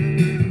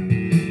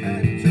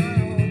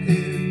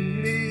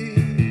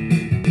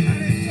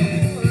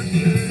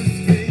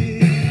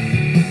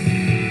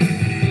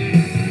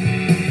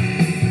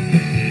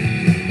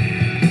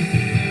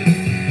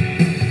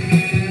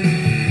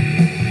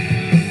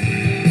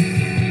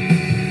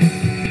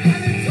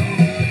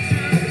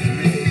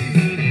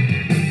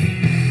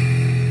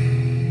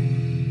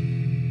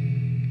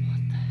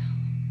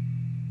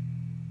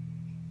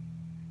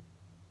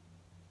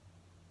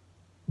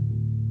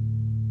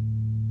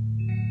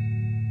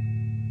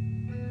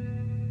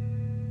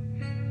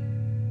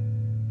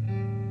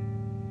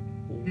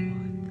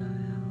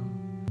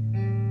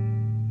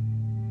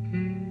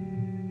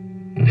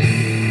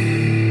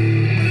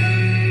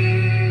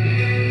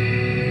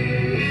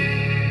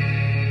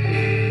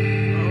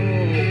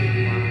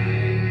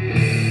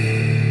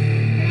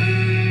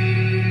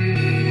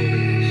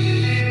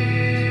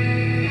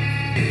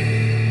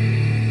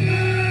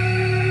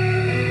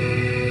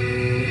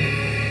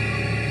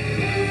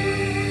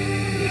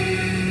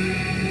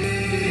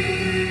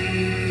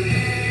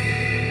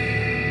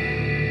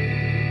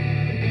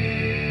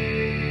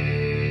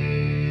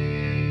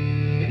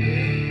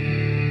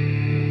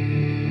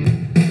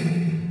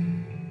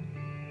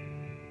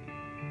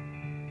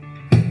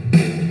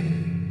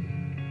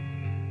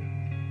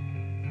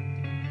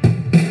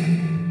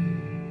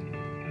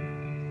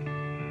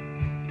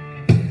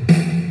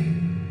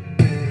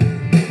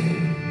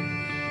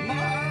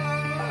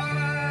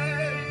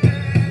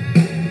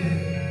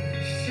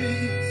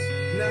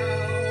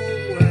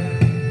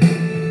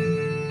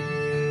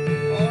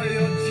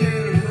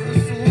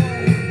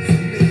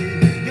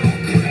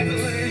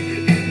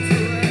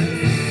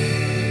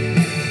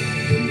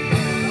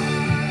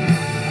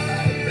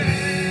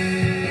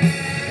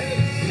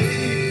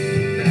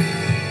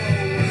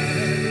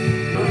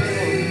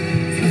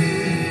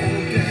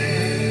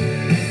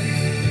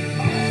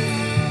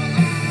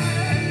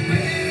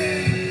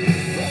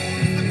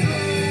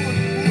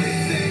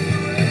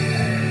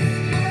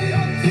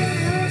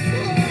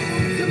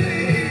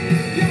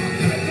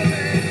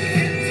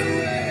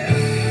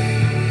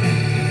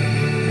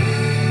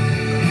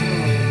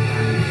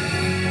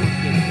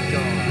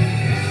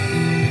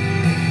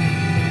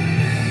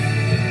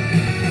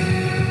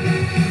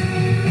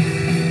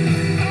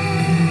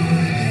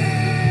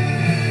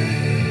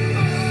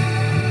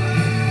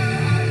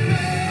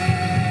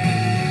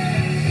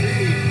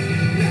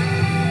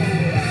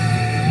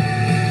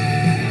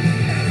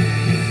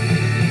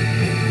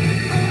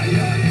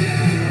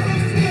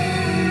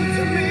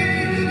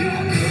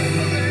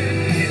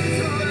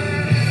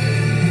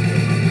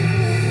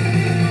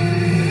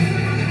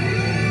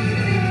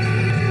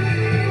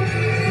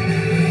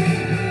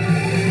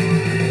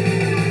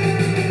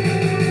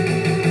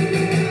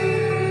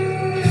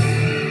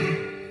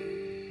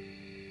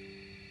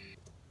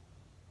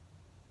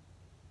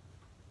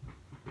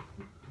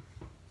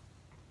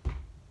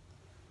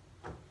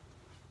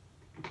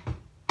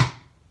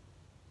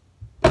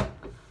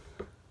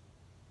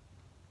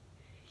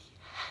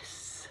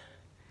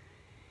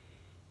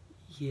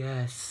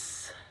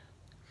 Yes.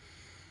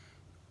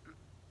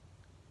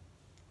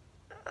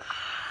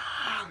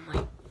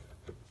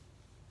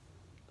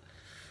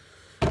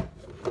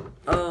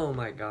 Oh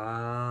my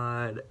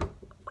god.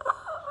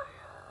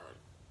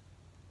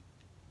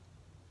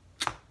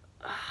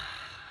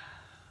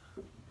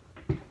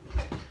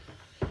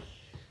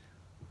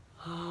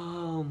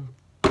 Oh,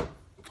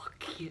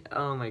 fuck yeah.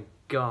 Oh my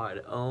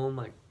god. Oh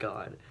my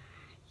god.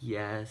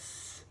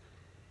 Yes.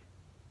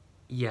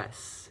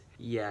 Yes.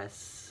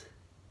 Yes.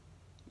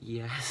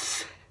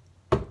 Yes.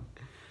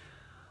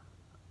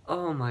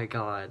 Oh my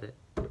god.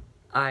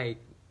 I...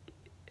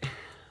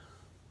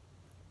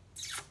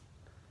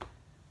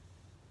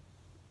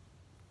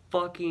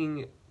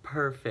 Fucking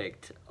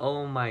perfect.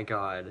 Oh my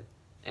god.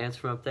 Ants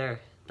from Up There.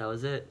 That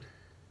was it.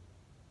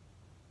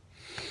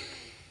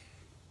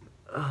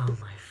 Oh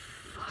my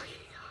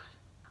fucking god.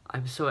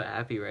 I'm so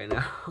happy right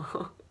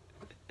now.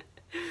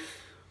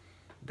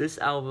 This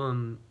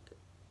album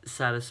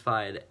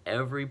satisfied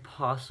every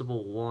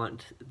possible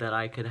want that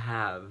I could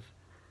have.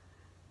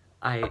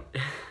 I'm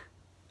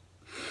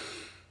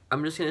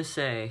just gonna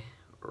say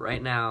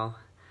right now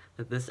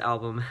that this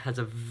album has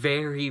a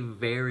very,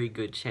 very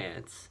good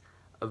chance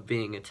of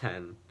being a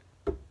 10.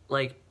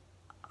 Like,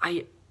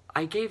 I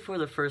gave For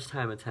the First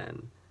Time a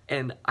 10,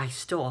 and I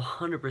still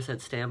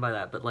 100% stand by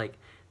that, but like,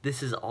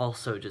 this is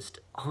also just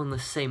on the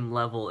same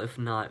level, if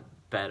not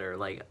better.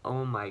 Like,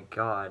 oh my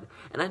god.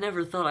 And I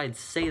never thought I'd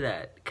say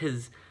that,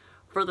 because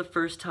For the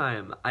First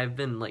Time, I've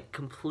been like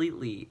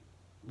completely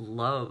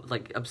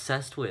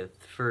obsessed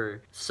with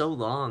for so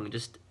long,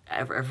 just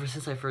ever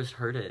since I first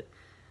heard it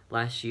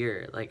last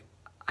year. Like,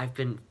 I've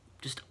been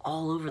just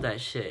all over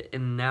that shit,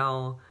 and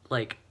now,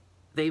 like,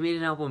 they made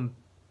an album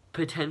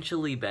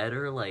potentially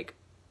better. Like,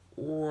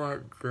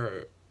 what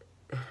the...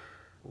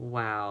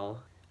 Wow.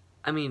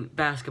 I mean,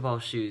 Basketball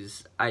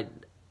Shoes, I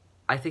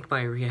think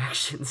my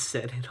reaction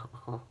said it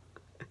all.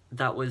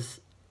 That was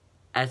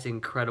as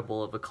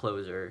incredible of a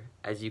closer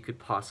as you could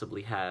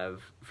possibly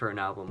have for an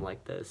album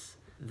like this.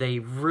 They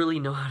really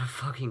know how to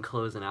fucking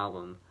close an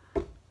album.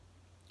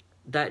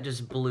 That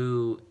just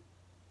blew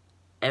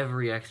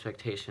every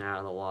expectation out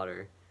of the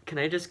water. Can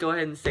I just go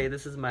ahead and say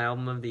this is my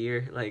album of the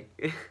year? Like,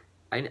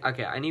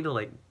 I need to,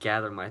 like,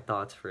 gather my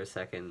thoughts for a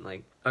second.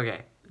 Like,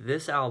 okay,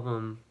 this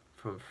album,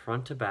 from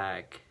front to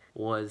back,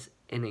 was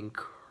an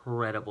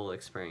incredible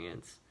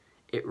experience.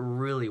 It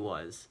really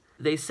was.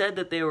 They said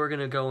that they were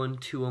gonna go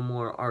into a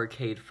more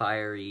Arcade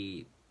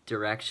Fire-y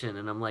direction,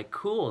 and I'm like,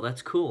 cool,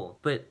 that's cool.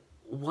 But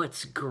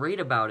what's great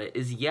about it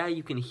is, yeah,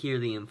 you can hear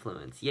the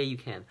influence. Yeah, you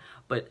can.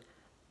 But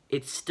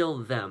it's still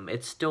them.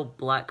 It's still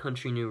Black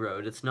Country New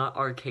Road. It's not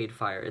Arcade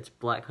Fire. It's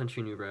Black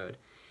Country New Road.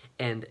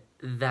 And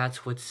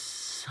that's what's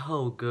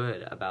so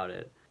good about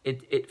it.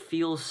 It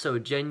feels so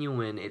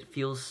genuine. It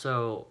feels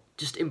so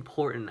just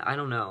important. I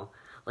don't know.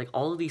 Like,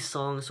 all of these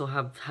songs will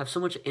have so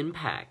much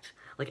impact.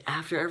 Like,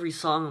 after every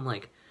song, I'm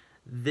like,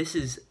 this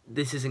is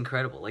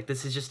incredible. Like,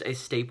 this is just a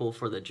staple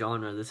for the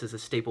genre. This is a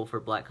staple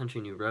for Black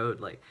Country New Road.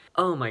 Like,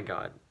 oh my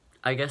god.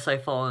 I guess I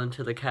fall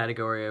into the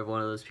category of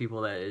one of those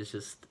people that is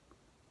just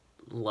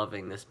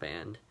loving this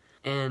band.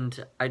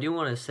 And I do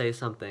want to say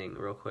something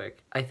real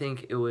quick. I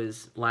think it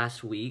was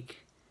last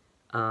week,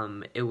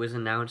 it was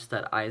announced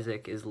that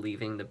Issac is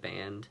leaving the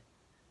band.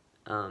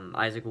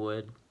 Isaac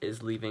Wood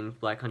is leaving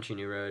Black Country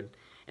New Road.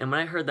 And when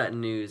I heard that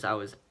news, I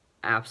was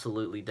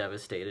absolutely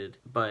devastated.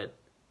 But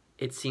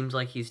it seems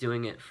like he's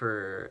doing it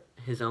for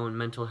his own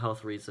mental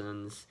health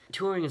reasons.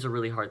 Touring is a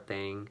really hard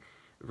thing.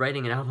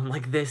 Writing an album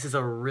like this is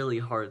a really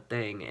hard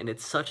thing, and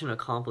it's such an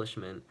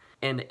accomplishment.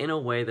 And in a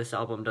way, this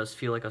album does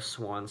feel like a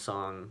swan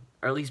song,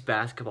 or at least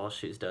Basketball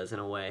Shoes does in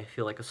a way,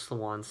 feel like a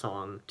swan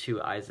song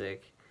to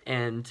Isaac.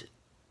 And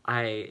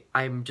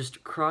I'm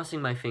just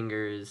crossing my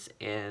fingers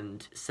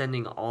and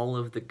sending all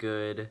of the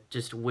good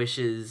just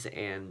wishes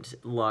and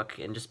luck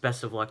and just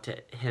best of luck to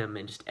him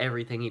and just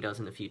everything he does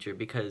in the future,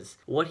 because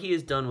what he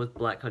has done with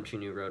Black Country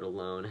New Road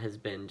alone has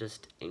been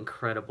just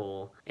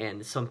incredible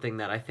and something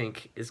that I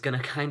think is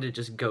gonna kind of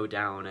just go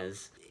down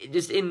as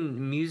just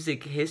in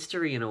music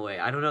history in a way.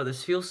 I don't know,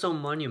 this feels so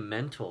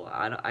monumental.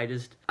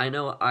 I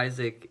know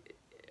Isaac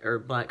or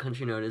Black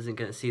Country New Road isn't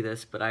gonna see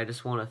this, but I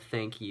just want to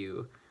thank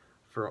you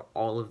for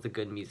all of the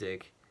good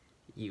music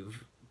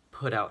you've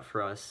put out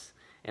for us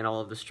and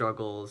all of the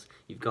struggles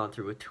you've gone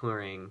through with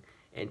touring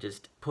and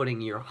just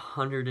putting your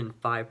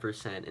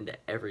 105% into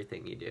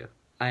everything you do.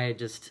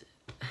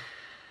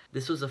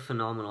 This was a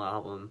phenomenal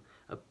album,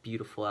 a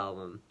beautiful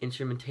album.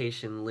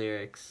 Instrumentation,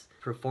 lyrics,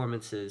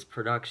 performances,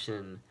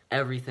 production,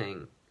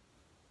 everything.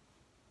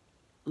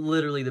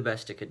 Literally the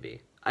best it could be.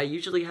 I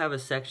usually have a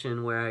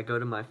section where I go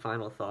to my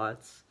final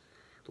thoughts,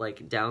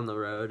 like down the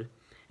road,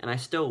 and I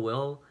still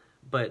will,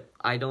 but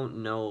I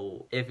don't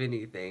know if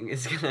anything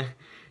is gonna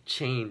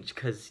change,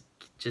 because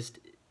just,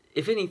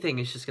 if anything,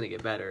 it's just gonna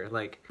get better.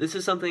 Like, this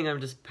is something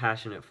I'm just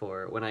passionate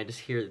for when I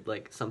just hear,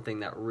 like, something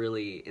that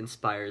really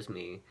inspires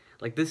me.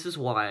 Like, this is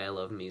why I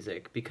love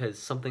music, because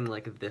something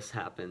like this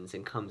happens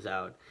and comes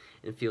out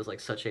and feels like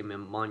such a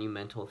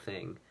monumental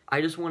thing. I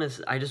just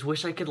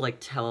wish I could, like,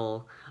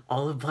 tell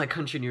all of Black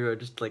Country New Road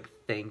just, like,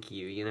 thank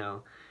you, you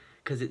know?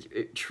 Because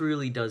it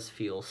truly does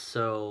feel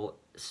so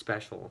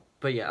special.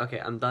 But yeah, okay,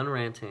 I'm done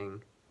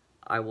ranting.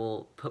 I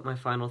will put my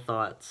final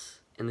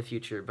thoughts in the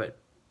future, but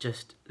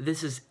just,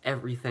 this is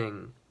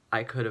everything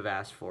I could have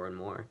asked for and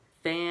more.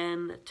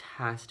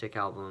 Fantastic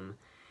album,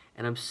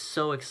 and I'm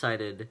so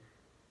excited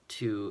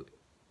to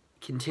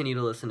continue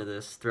to listen to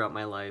this throughout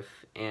my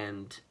life,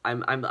 and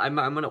I'm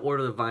gonna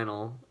order the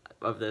vinyl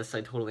of this.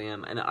 I totally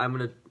am, and I'm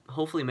gonna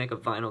hopefully make a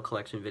vinyl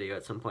collection video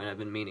at some point. I've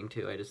been meaning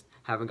to, I just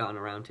haven't gotten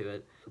around to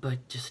it.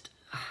 But just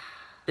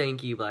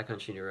thank you, Black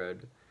Country New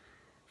Road,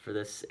 for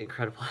this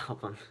incredible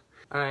album.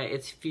 Alright,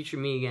 it's future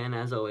me again,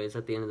 as always,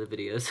 at the end of the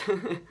videos.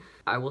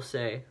 I will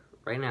say,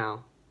 right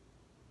now,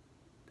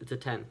 it's a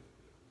 10.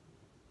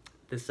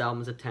 This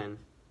album is a 10.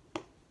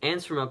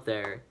 Ants from Up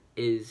There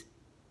is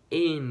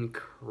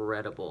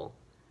incredible.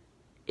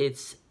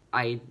 It's,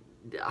 I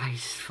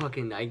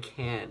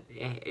can't.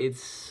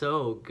 It's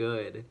so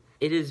good.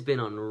 It has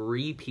been on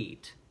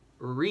repeat.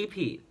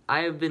 I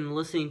have been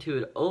listening to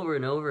it over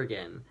and over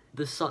again.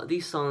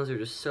 These songs are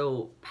just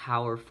so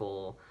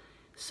powerful,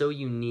 so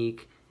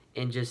unique,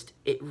 and just,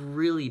 it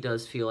really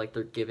does feel like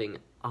they're giving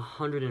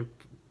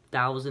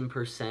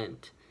 100,000%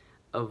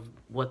 of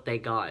what they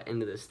got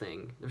into this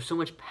thing. There's so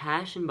much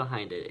passion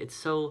behind it. It's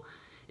so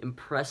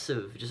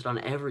impressive just on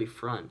every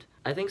front.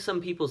 I think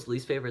some people's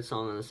least favorite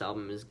song on this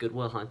album is Good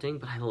Will Hunting,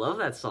 but I love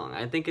that song.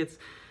 I think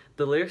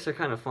the lyrics are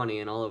kind of funny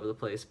and all over the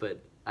place,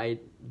 but I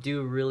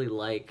do really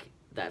like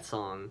that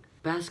song.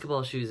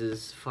 Basketball Shoes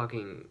is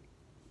fucking...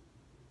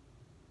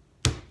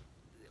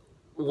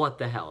 What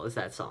the hell is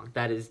that song?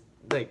 That is,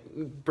 like,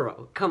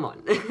 bro, come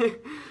on.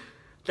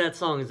 That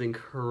song is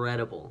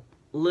incredible.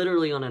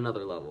 Literally on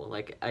another level.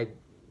 Like, I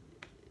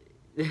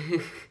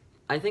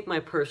think my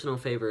personal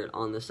favorite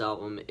on this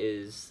album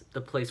is the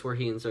place where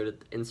he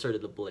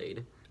inserted the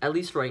blade. At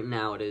least right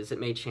now it is. It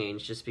may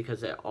change just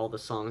because all the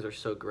songs are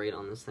so great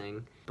on this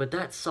thing. But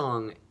that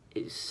song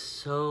is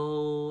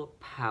so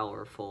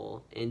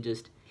powerful and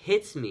just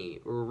hits me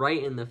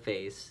right in the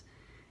face.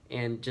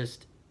 And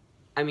just,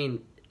 I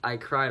mean, I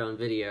cried on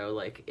video.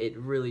 Like, it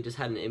really just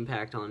had an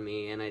impact on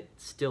me, and it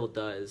still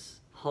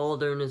does.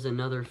 Haldern is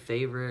another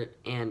favorite,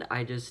 and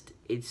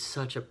it's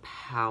such a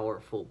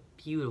powerful,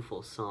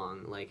 beautiful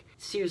song. Like,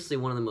 seriously,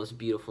 one of the most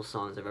beautiful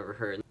songs I've ever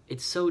heard.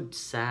 It's so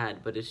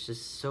sad, but it's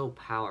just so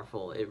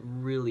powerful. It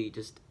really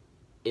hits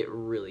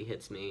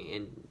me,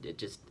 and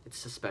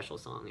it's a special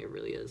song. It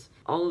really is.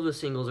 All of the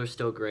singles are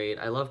still great.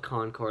 I love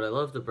Concorde, I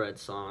love the Bread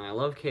song, I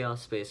love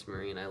Chaos Space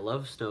Marine, I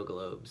love Snow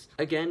Globes.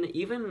 Again,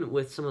 even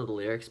with some of the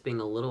lyrics being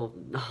a little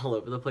all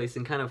over the place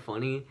and kind of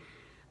funny,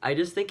 I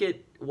just think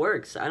it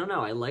works. I don't know,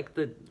 I like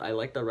the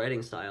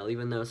writing style,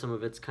 even though some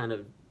of it's kind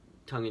of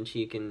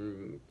tongue-in-cheek,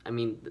 and I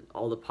mean,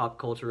 all the pop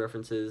culture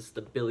references,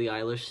 the Billie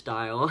Eilish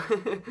style.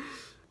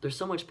 There's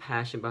so much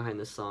passion behind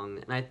this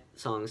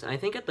songs, and I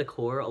think at the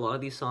core, a lot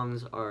of these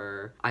songs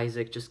are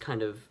Issac just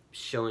kind of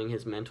showing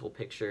his mental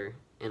picture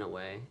in a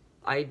way.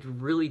 I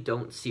really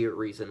don't see a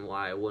reason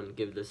why I wouldn't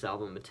give this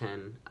album a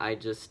 10.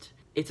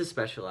 It's a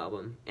special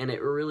album, and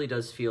it really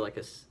does feel like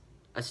a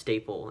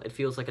staple. It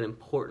feels like an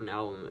important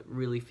album. It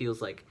really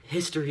feels like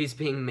history's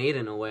being made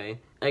in a way.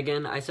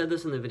 Again, I said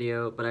this in the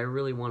video, but I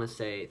really want to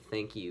say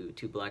thank you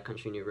to Black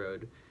Country New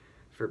Road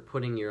for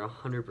putting your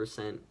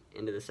 100%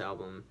 into this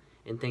album.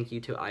 And thank you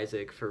to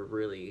Issac for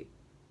really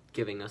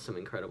giving us some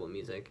incredible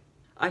music.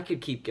 I could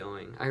keep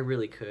going. I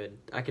really could.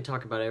 I could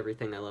talk about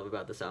everything I love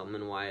about this album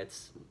and why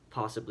it's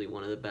possibly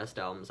one of the best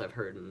albums I've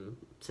heard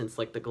since,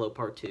 like, The Glow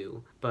Part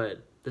 2.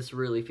 But this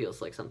really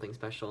feels like something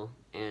special,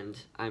 and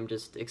I'm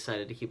just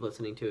excited to keep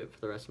listening to it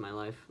for the rest of my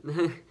life.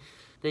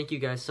 Thank you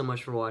guys so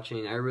much for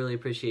watching. I really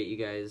appreciate you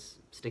guys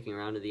sticking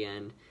around to the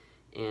end.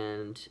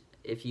 And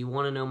if you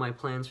want to know my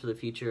plans for the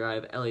future, I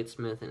have Elliott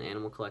Smith and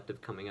Animal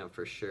Collective coming up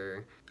for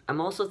sure. I'm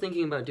also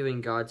thinking about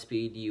doing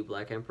Godspeed You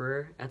Black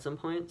Emperor at some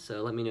point,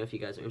 so let me know if you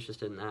guys are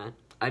interested in that.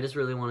 I just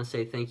really want to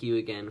say thank you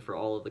again for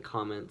all of the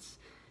comments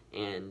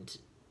and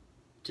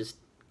just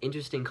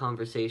interesting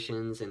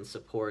conversations and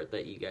support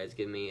that you guys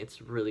give me.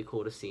 It's really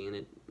cool to see, and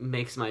it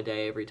makes my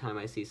day every time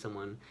I see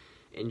someone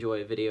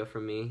enjoy a video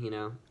from me, you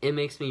know. It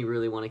makes me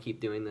really want to keep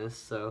doing this,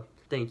 so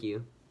thank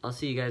you. I'll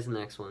see you guys in the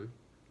next one.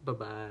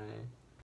 Bye-bye.